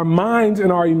 our minds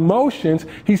and our emotions,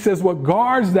 he says what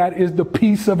guards that is the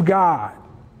peace of God.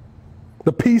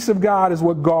 The peace of God is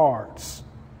what guards.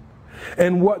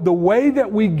 And what the way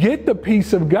that we get the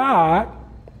peace of God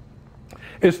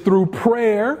is through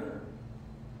prayer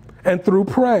and through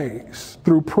praise.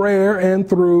 Through prayer and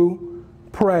through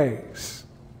praise.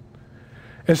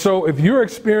 And so if you're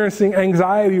experiencing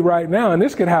anxiety right now, and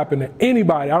this could happen to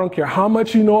anybody, I don't care how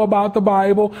much you know about the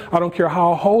Bible, I don't care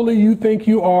how holy you think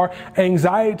you are,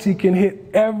 anxiety can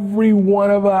hit every one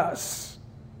of us.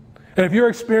 And if you're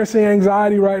experiencing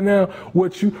anxiety right now,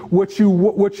 what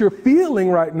you're feeling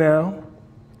right now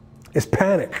is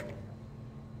panic.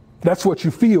 That's what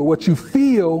you feel. What you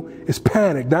feel is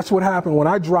panic. That's what happened when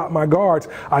I dropped my guards.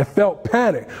 I felt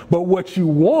panic. But what you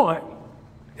want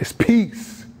is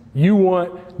peace. You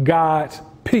want God's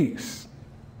peace.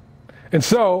 And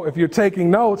so if you're taking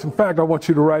notes, in fact, I want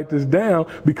you to write this down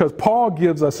because Paul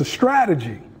gives us a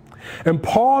strategy. And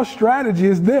Paul's strategy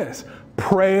is this: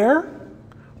 prayer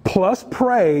plus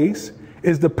praise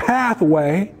is the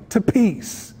pathway to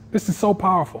peace. This is so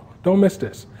powerful. Don't miss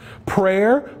this.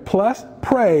 Prayer plus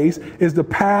praise is the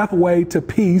pathway to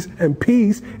peace, and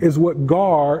peace is what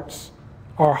guards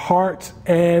our hearts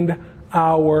and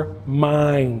our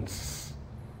minds.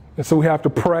 And so we have to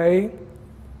pray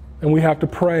and we have to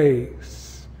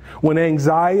praise. When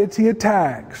anxiety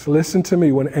attacks, listen to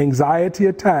me, when anxiety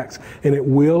attacks, and it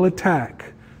will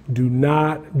attack, do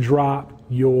not drop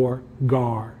your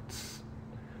guards.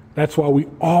 That's why we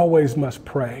always must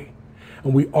pray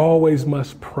and we always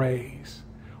must praise.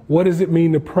 What does it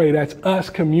mean to pray? That's us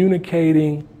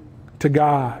communicating to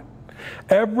God.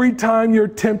 Every time you're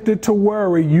tempted to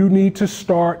worry, you need to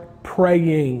start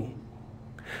praying.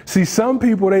 See, some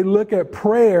people, they look at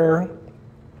prayer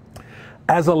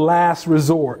as a last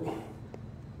resort.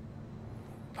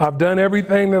 I've done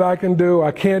everything that I can do.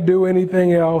 I can't do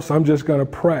anything else. I'm just going to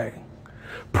pray.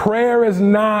 Prayer is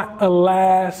not a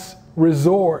last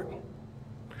resort.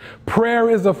 Prayer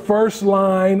is a first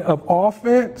line of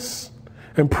offense,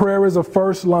 and prayer is a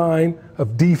first line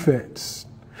of defense.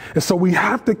 And so we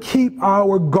have to keep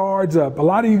our guards up. A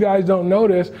lot of you guys don't know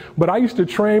this, but I used to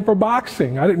train for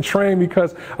boxing. I didn't train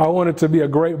because I wanted to be a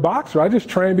great boxer. I just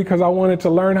trained because I wanted to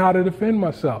learn how to defend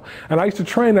myself. And I used to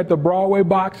train at the Broadway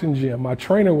Boxing Gym. My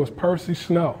trainer was Percy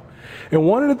Snow. And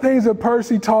one of the things that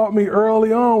Percy taught me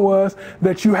early on was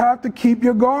that you have to keep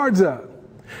your guards up.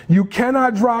 You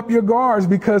cannot drop your guards,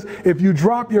 because if you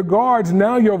drop your guards,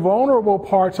 now your vulnerable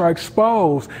parts are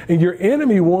exposed, and your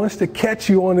enemy wants to catch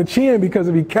you on the chin, because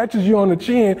if he catches you on the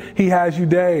chin, he has you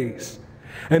dazed.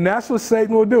 And that's what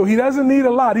Satan will do. He doesn't need a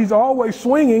lot. He's always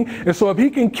swinging. And so if he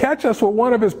can catch us with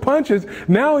one of his punches,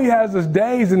 now he has us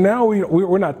dazed, and now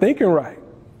we're not thinking right.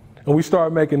 And we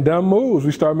start making dumb moves.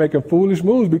 We start making foolish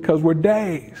moves because we're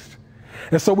dazed.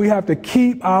 And so we have to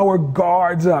keep our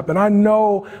guards up. And I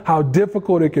know how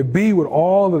difficult it could be with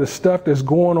all of the stuff that's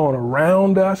going on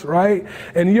around us, right?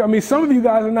 And some of you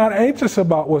guys are not anxious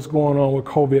about what's going on with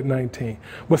COVID-19.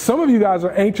 But some of you guys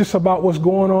are anxious about what's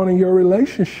going on in your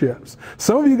relationships.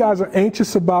 Some of you guys are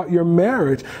anxious about your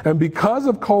marriage. And because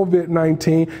of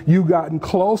COVID-19, you've gotten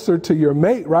closer to your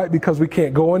mate, right? Because we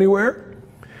can't go anywhere.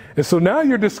 And so now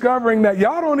you're discovering that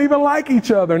y'all don't even like each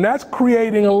other, and that's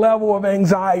creating a level of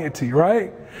anxiety,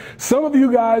 right? Some of you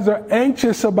guys are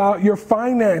anxious about your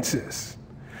finances.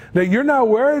 That you're not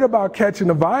worried about catching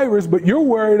the virus, but you're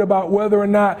worried about whether or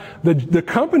not the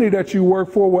company that you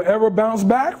work for will ever bounce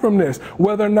back from this,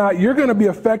 whether or not you're going to be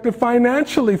affected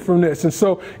financially from this. And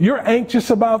so you're anxious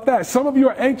about that. Some of you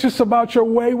are anxious about your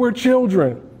wayward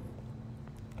children,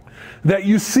 that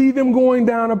you see them going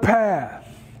down a path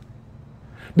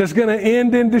that's going to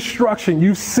end in destruction.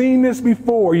 You've seen this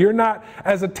before. You're not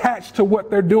as attached to what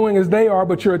they're doing as they are,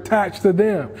 but you're attached to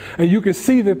them. And you can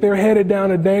see that they're headed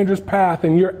down a dangerous path,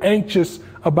 and you're anxious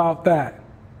about that.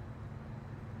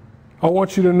 I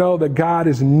want you to know that God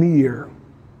is near.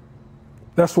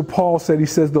 That's what Paul said. He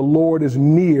says the Lord is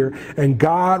near, and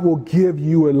God will give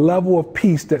you a level of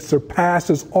peace that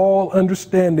surpasses all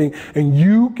understanding, and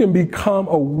you can become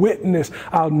a witness.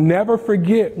 I'll never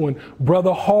forget when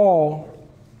Brother Hall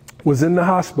was in the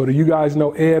hospital. You guys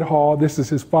know Ed Hall. This is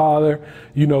his father.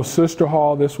 You know Sister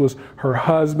Hall. This was her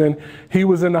husband. He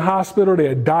was in the hospital. They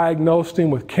had diagnosed him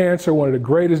with cancer. One of the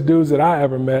greatest dudes that I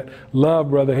ever met.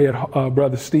 Love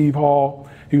Brother Steve Hall.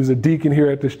 He was a deacon here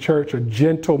at this church, a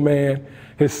gentle man.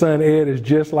 His son Ed is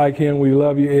just like him. We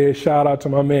love you, Ed. Shout out to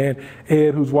my man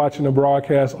Ed, who's watching the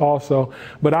broadcast also.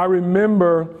 But I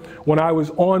remember when I was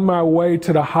on my way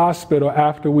to the hospital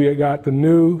after we had got the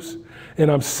news, and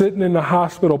I'm sitting in the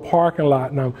hospital parking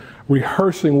lot, and I'm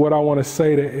rehearsing what I want to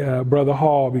say to Brother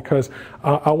Hall, because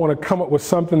I want to come up with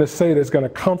something to say that's going to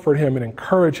comfort him and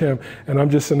encourage him. And I'm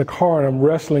just in the car, and I'm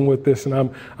wrestling with this, and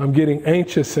I'm getting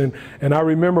anxious. And I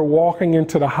remember walking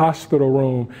into the hospital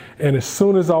room, and as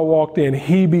soon as I walked in,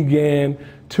 he began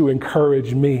to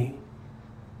encourage me.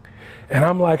 And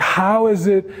I'm like, how is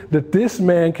it that this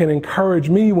man can encourage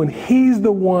me when he's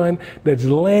the one that's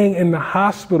laying in the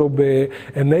hospital bed,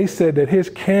 and they said that his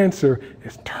cancer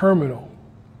is terminal?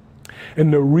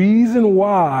 And the reason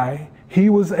why he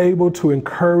was able to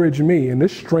encourage me, and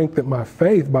this strengthened my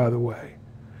faith, by the way,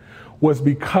 was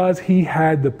because he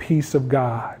had the peace of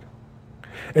God.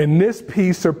 And this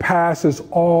peace surpasses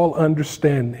all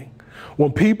understanding.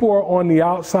 When people are on the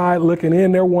outside looking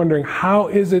in, they're wondering, how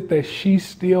is it that she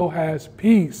still has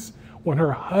peace when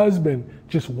her husband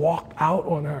just walked out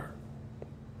on her?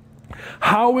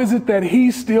 How is it that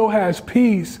he still has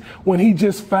peace when he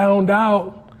just found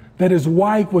out that his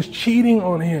wife was cheating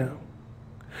on him?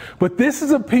 But this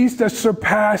is a peace that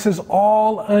surpasses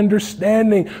all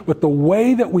understanding. But the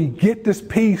way that we get this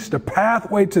peace, the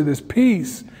pathway to this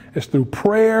peace, is through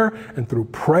prayer and through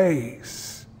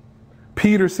praise.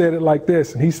 Peter said it like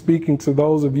this, and he's speaking to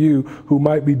those of you who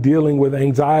might be dealing with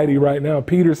anxiety right now.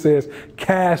 Peter says,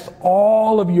 cast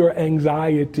all of your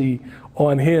anxiety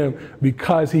on him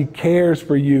because he cares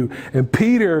for you. And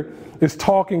Peter is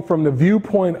talking from the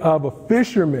viewpoint of a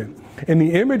fisherman. And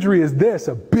the imagery is this,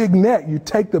 a big net. You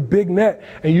take the big net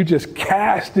and you just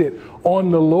cast it on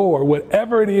the Lord.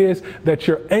 Whatever it is that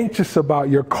you're anxious about,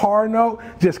 your car note,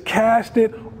 just cast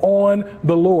it on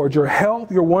the Lord. Your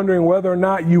health, you're wondering whether or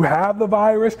not you have the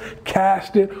virus,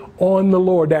 cast it on the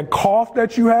Lord. That cough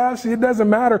that you have, see, it doesn't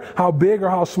matter how big or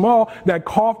how small, that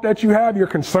cough that you have, you're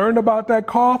concerned about that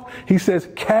cough. He says,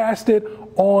 cast it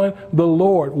on the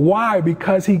Lord. Why?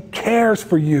 Because he cares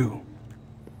for you.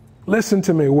 Listen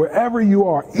to me, wherever you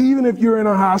are, even if you're in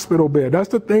a hospital bed, that's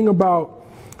the thing about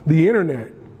the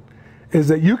internet, is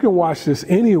that you can watch this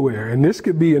anywhere. And this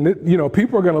could be,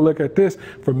 people are going to look at this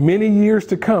for many years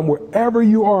to come. Wherever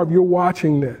you are, if you're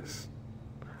watching this,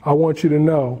 I want you to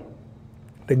know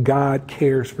that God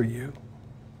cares for you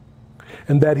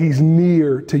and that he's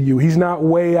near to you. He's not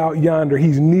way out yonder.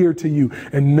 He's near to you.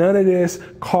 And none of this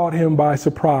caught him by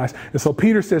surprise. And so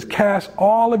Peter says, cast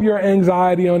all of your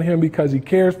anxiety on him because he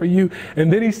cares for you.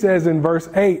 And then he says in verse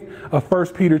 8 of 1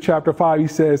 Peter chapter 5, he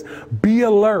says, be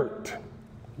alert.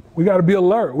 We got to be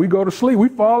alert. We go to sleep. We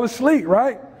fall asleep,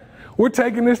 right? We're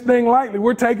taking this thing lightly.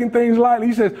 We're taking things lightly.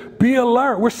 He says, be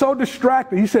alert. We're so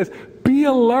distracted. He says, be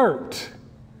alert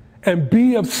and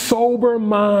be of sober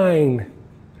mind.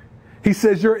 He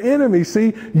says, your enemy,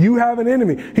 see, you have an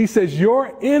enemy. He says,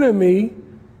 your enemy,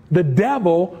 the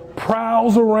devil,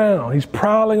 prowls around. He's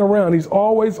prowling around. He's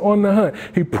always on the hunt.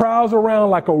 He prowls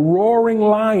around like a roaring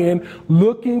lion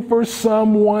looking for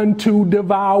someone to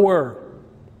devour.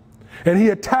 And he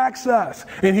attacks us,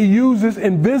 and he uses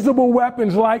invisible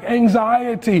weapons like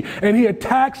anxiety, and he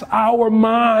attacks our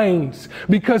minds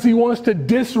because he wants to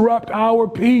disrupt our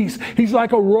peace. He's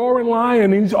like a roaring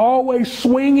lion. He's always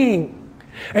swinging.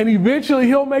 And eventually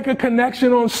he'll make a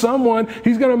connection on someone.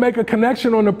 He's going to make a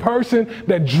connection on the person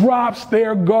that drops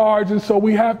their guards. And so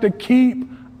we have to keep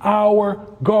our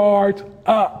guards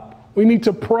up. We need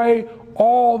to pray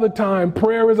all the time.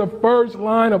 Prayer is a first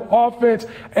line of offense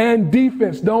and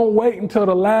defense. Don't wait until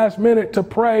the last minute to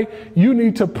pray. You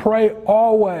need to pray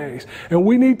always. And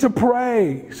we need to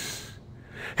praise.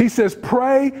 He says,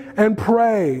 pray and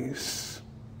praise.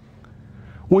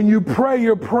 When you pray,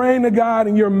 you're praying to God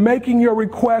and you're making your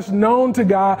requests known to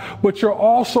God, but you're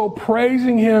also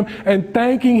praising him and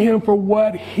thanking him for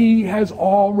what he has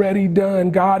already done.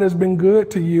 God has been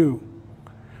good to you,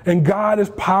 and God is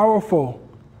powerful,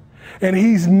 and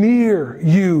he's near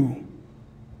you.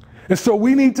 And so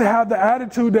we need to have the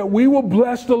attitude that we will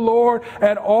bless the Lord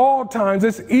at all times.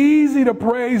 It's easy to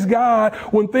praise God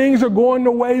when things are going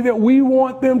the way that we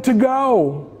want them to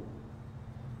go.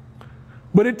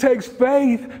 But it takes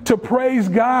faith to praise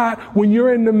God when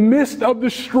you're in the midst of the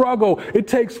struggle. It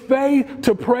takes faith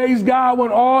to praise God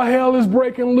when all hell is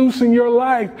breaking loose in your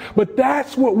life. But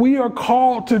that's what we are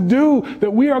called to do,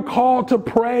 that we are called to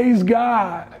praise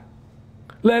God.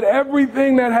 Let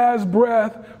everything that has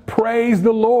breath praise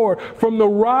the Lord. From the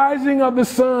rising of the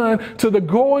sun to the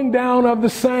going down of the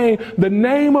same, the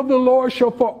name of the Lord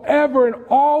shall forever and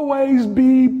always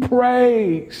be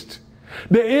praised.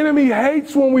 The enemy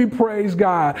hates when we praise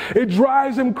God. It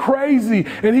drives him crazy,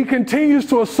 and he continues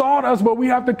to assault us, but we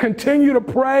have to continue to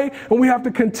pray, and we have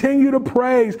to continue to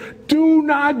praise. Do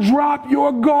not drop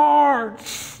your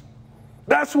guards.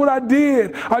 That's what I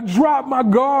did. I dropped my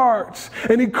guards,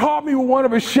 and he caught me with one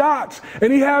of his shots,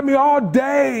 and he had me all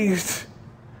dazed.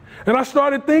 And I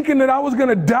started thinking that I was going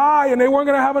to die, and they weren't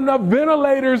going to have enough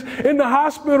ventilators in the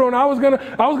hospital, and I was going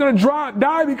to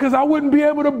die because I wouldn't be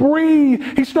able to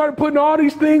breathe. He started putting all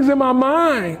these things in my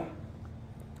mind.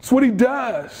 That's what he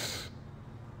does.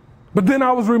 But then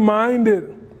I was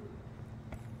reminded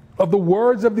of the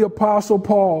words of the Apostle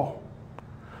Paul.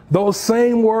 Those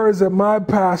same words that my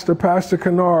pastor, Pastor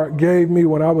Kennard, gave me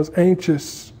when I was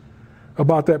anxious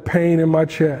about that pain in my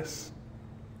chest.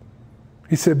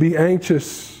 He said, be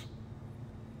anxious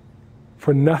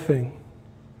for nothing.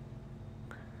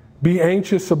 Be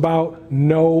anxious about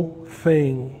no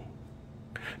thing.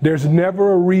 There's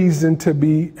never a reason to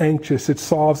be anxious. It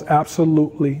solves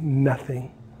absolutely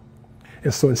nothing.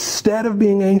 And so instead of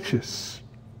being anxious,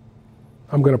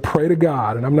 I'm going to pray to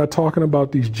God. And I'm not talking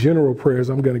about these general prayers.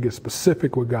 I'm going to get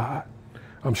specific with God.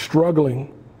 I'm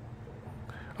struggling.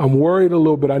 I'm worried a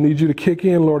little bit. I need you to kick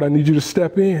in, Lord. I need you to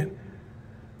step in.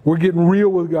 We're getting real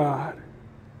with God.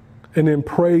 And then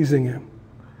praising him.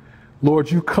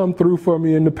 Lord, you come through for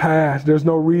me in the past. There's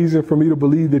no reason for me to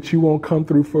believe that you won't come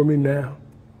through for me now.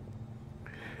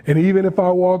 And even if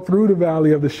I walk through the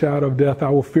valley of the shadow of death, I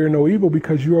will fear no evil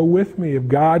because you are with me. If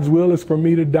God's will is for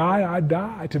me to die, I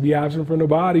die. To be absent from the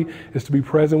body is to be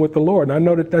present with the Lord. And I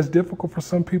know that that's difficult for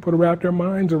some people to wrap their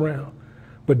minds around.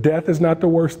 But death is not the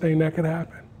worst thing that could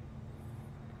happen.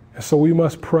 And so we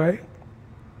must pray,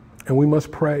 and we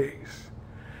must praise,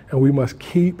 and we must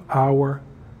keep our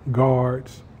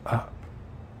guards up.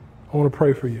 I want to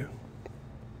pray for you.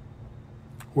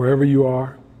 Wherever you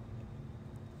are,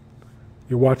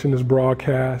 you're watching this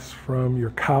broadcast from your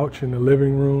couch in the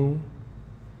living room.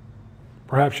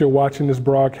 Perhaps you're watching this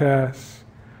broadcast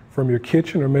from your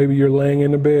kitchen, or maybe you're laying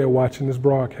in the bed watching this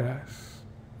broadcast.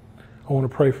 I want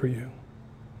to pray for you.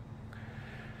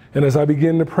 And as I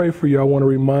begin to pray for you, I want to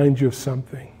remind you of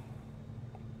something.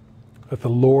 That the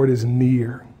Lord is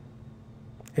near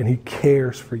and He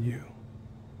cares for you.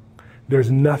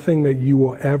 There's nothing that you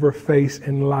will ever face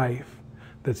in life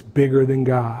that's bigger than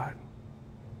God.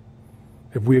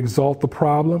 If we exalt the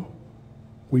problem,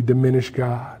 we diminish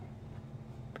God.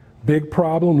 Big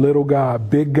problem, little God.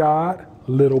 Big God,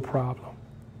 little problem.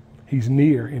 He's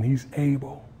near and He's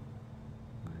able.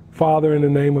 Father, in the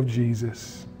name of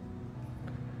Jesus,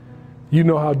 you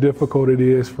know how difficult it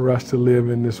is for us to live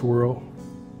in this world.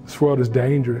 This world is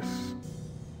dangerous.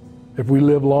 If we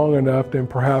live long enough, then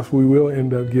perhaps we will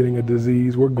end up getting a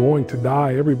disease. We're going to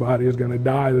die. Everybody is going to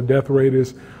die. The death rate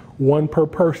is 1 per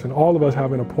person. All of us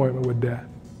have an appointment with death.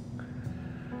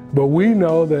 But we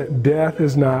know that death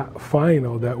is not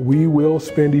final, that we will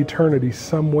spend eternity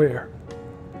somewhere.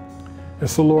 And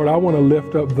so, Lord, I want to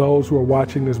lift up those who are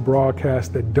watching this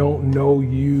broadcast that don't know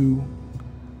you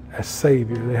as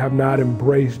Savior. They have not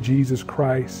embraced Jesus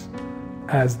Christ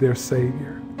as their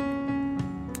Savior.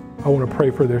 I want to pray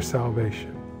for their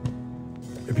salvation.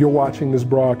 If you're watching this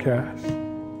broadcast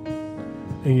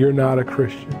and you're not a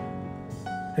Christian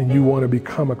and you want to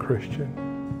become a Christian,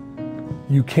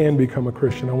 you can become a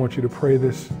Christian. I want you to pray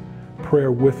this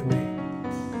prayer with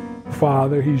me.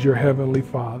 Father, He's your Heavenly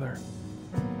Father.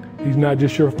 He's not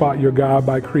just your God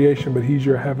by creation, but He's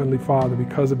your Heavenly Father.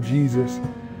 Because of Jesus,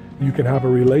 you can have a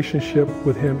relationship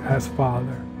with Him as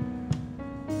Father.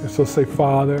 And so say,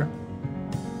 Father,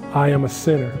 I am a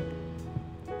sinner,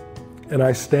 and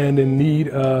I stand in need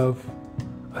of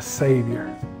a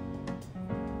Savior.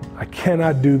 I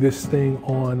cannot do this thing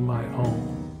on my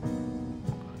own.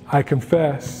 I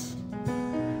confess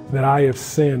that I have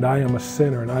sinned. I am a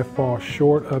sinner, and I fall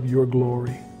short of your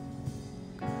glory.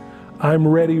 I'm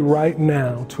ready right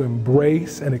now to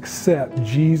embrace and accept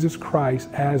Jesus Christ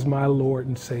as my Lord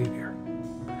and Savior.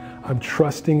 I'm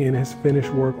trusting in His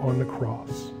finished work on the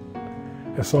cross.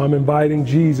 And so I'm inviting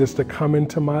Jesus to come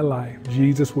into my life.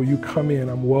 Jesus, will you come in?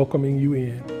 I'm welcoming you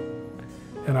in.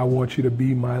 And I want you to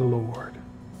be my Lord.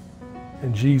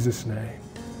 In Jesus' name,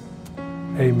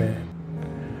 amen.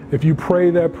 If you pray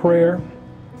that prayer,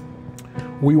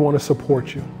 we want to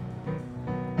support you.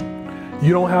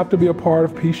 You don't have to be a part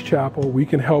of Peace Chapel. We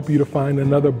can help you to find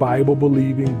another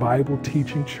Bible-believing,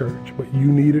 Bible-teaching church, but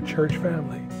you need a church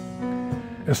family.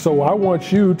 And so I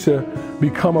want you to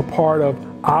become a part of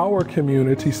our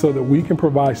community so that we can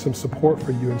provide some support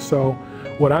for you. And so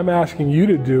what I'm asking you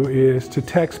to do is to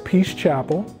text Peace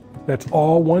Chapel, that's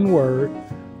all one word,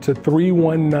 to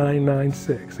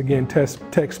 31996. Again,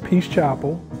 text Peace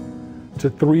Chapel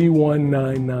to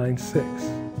 31996.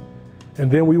 And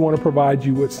then we want to provide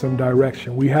you with some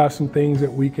direction. We have some things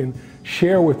that we can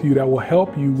share with you that will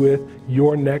help you with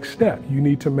your next step. You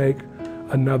need to make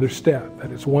another step.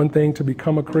 That it's one thing to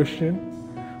become a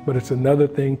Christian, but it's another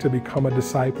thing to become a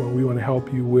disciple. And we want to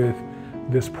help you with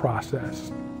this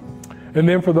process. And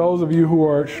then for those of you who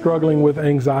are struggling with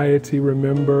anxiety,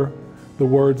 remember the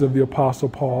words of the Apostle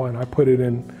Paul, and I put it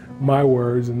in my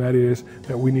words, and that is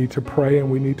that we need to pray and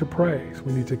we need to praise.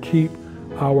 We need to keep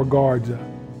our guards up.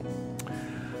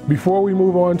 Before we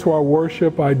move on to our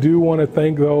worship, I do want to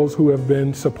thank those who have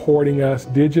been supporting us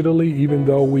digitally. Even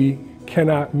though we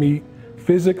cannot meet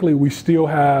physically, we still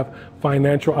have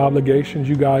financial obligations.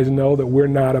 You guys know that we're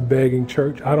not a begging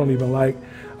church. I don't even like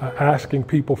asking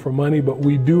people for money, but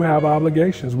we do have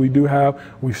obligations. We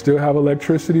still have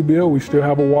electricity bill. We still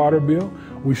have a water bill.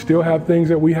 We still have things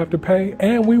that we have to pay,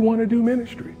 and we want to do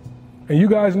ministry. And you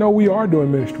guys know we are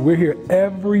doing ministry. We're here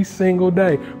every single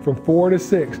day from 4 to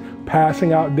 6,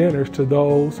 passing out dinners to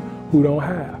those who don't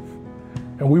have.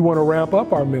 And we want to ramp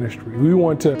up our ministry. We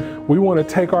want to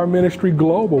take our ministry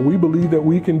global. We believe that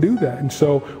we can do that. And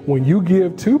so when you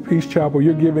give to Peace Chapel,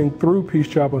 you're giving through Peace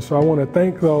Chapel. So I want to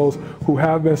thank those who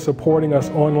have been supporting us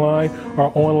online.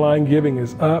 Our online giving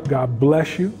is up. God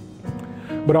bless you.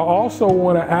 But I also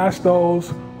want to ask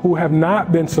those who have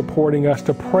not been supporting us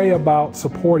to pray about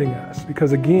supporting us.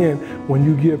 Because again, when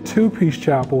you give to Peace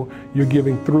Chapel, you're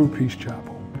giving through Peace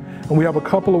Chapel. And we have a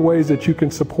couple of ways that you can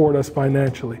support us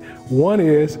financially. One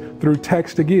is through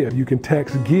text to give. You can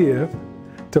text give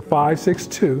to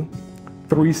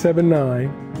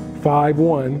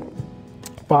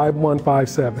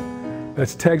 562-379-5157.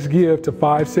 That's text give to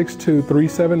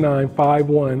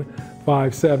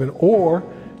 562-379-5157. Or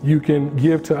you can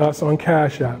give to us on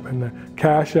Cash App. And the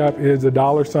Cash App is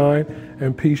 $$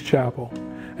 and Peace Chapel.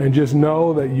 And just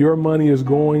know that your money is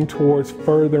going towards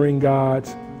furthering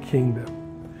God's kingdom.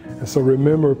 And so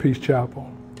remember, Peace Chapel,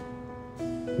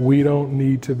 we don't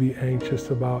need to be anxious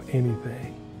about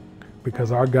anything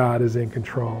because our God is in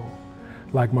control.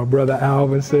 Like my brother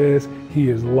Alvin says, he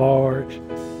is large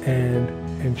and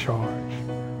in charge.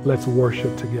 Let's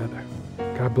worship together.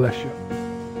 God bless you.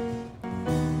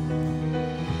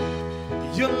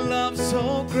 Your love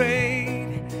so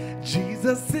great,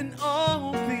 Jesus, in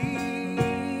all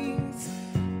things.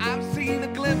 I've seen a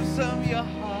glimpse of your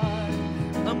heart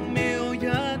a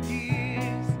million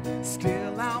years.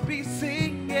 Still I'll be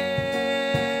singing.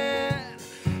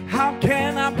 How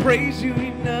can I praise you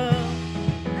enough?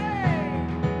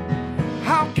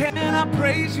 How can I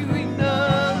praise you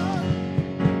enough?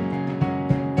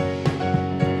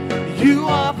 You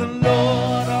are the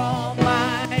Lord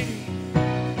Almighty,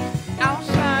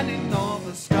 outshining all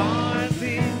the stars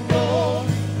in glory.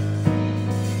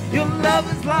 Your love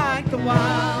is like the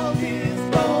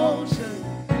wildest ocean.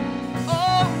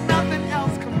 Oh, nothing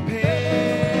else compares.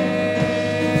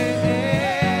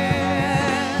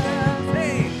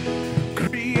 Hey,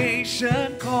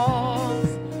 creation calls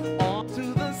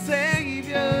onto the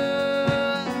Savior.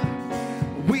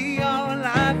 We are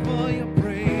alive for your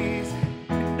praise.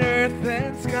 Earth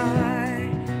and sky,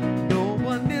 no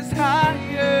one is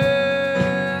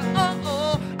higher. Oh,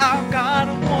 oh, our God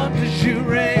of wonders you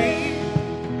reign.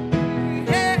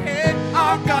 Yeah,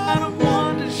 our God of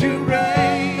wonders you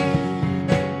reign.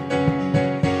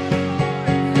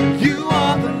 You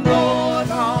are the Lord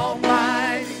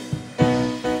Almighty,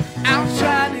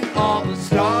 outshining all the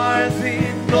stars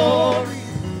in glory.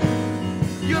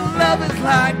 Your love is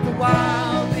like the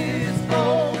wildest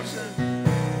ocean.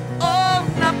 Oh,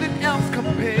 nothing else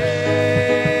compares.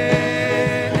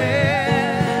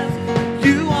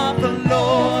 You are the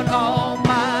Lord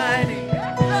Almighty,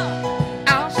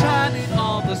 outshining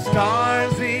all the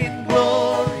stars in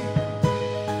glory.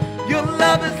 Your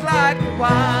love is like the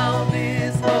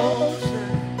wildest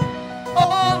ocean.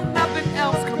 Oh, nothing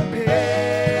else compares.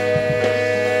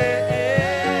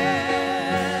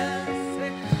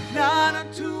 Not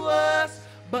unto us,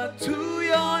 but to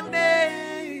your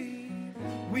name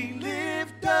we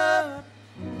lift up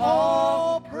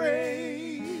all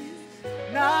praise.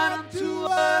 Not unto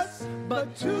us,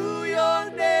 but to your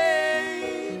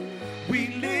name we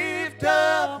lift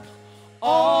up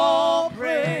all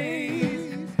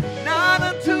praise. Not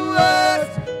unto us,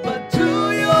 but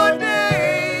to your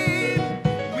name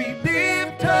we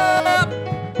lift up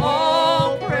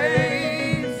all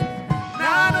praise.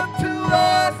 Not unto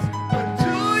us, but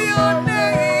to your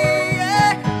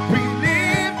name we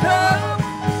lift up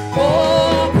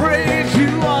all praise.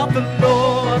 You are the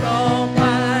Lord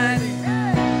Almighty,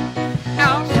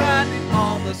 outshining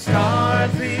all the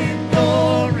stars in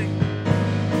glory.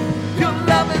 Your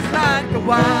love is like the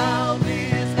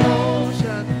wildest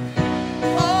ocean.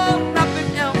 Oh,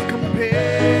 nothing else compares.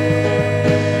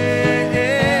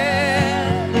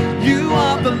 You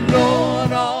are the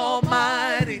Lord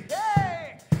Almighty,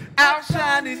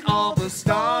 outshining all the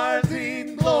stars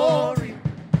in glory.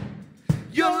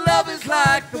 Your love is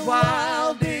like the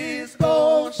wildest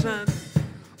ocean.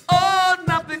 Oh,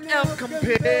 nothing else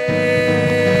compares.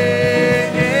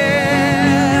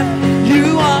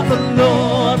 You are the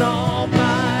Lord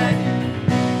Almighty,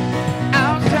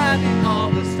 outshining all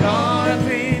the stars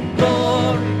in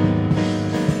glory.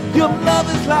 Your love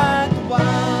is like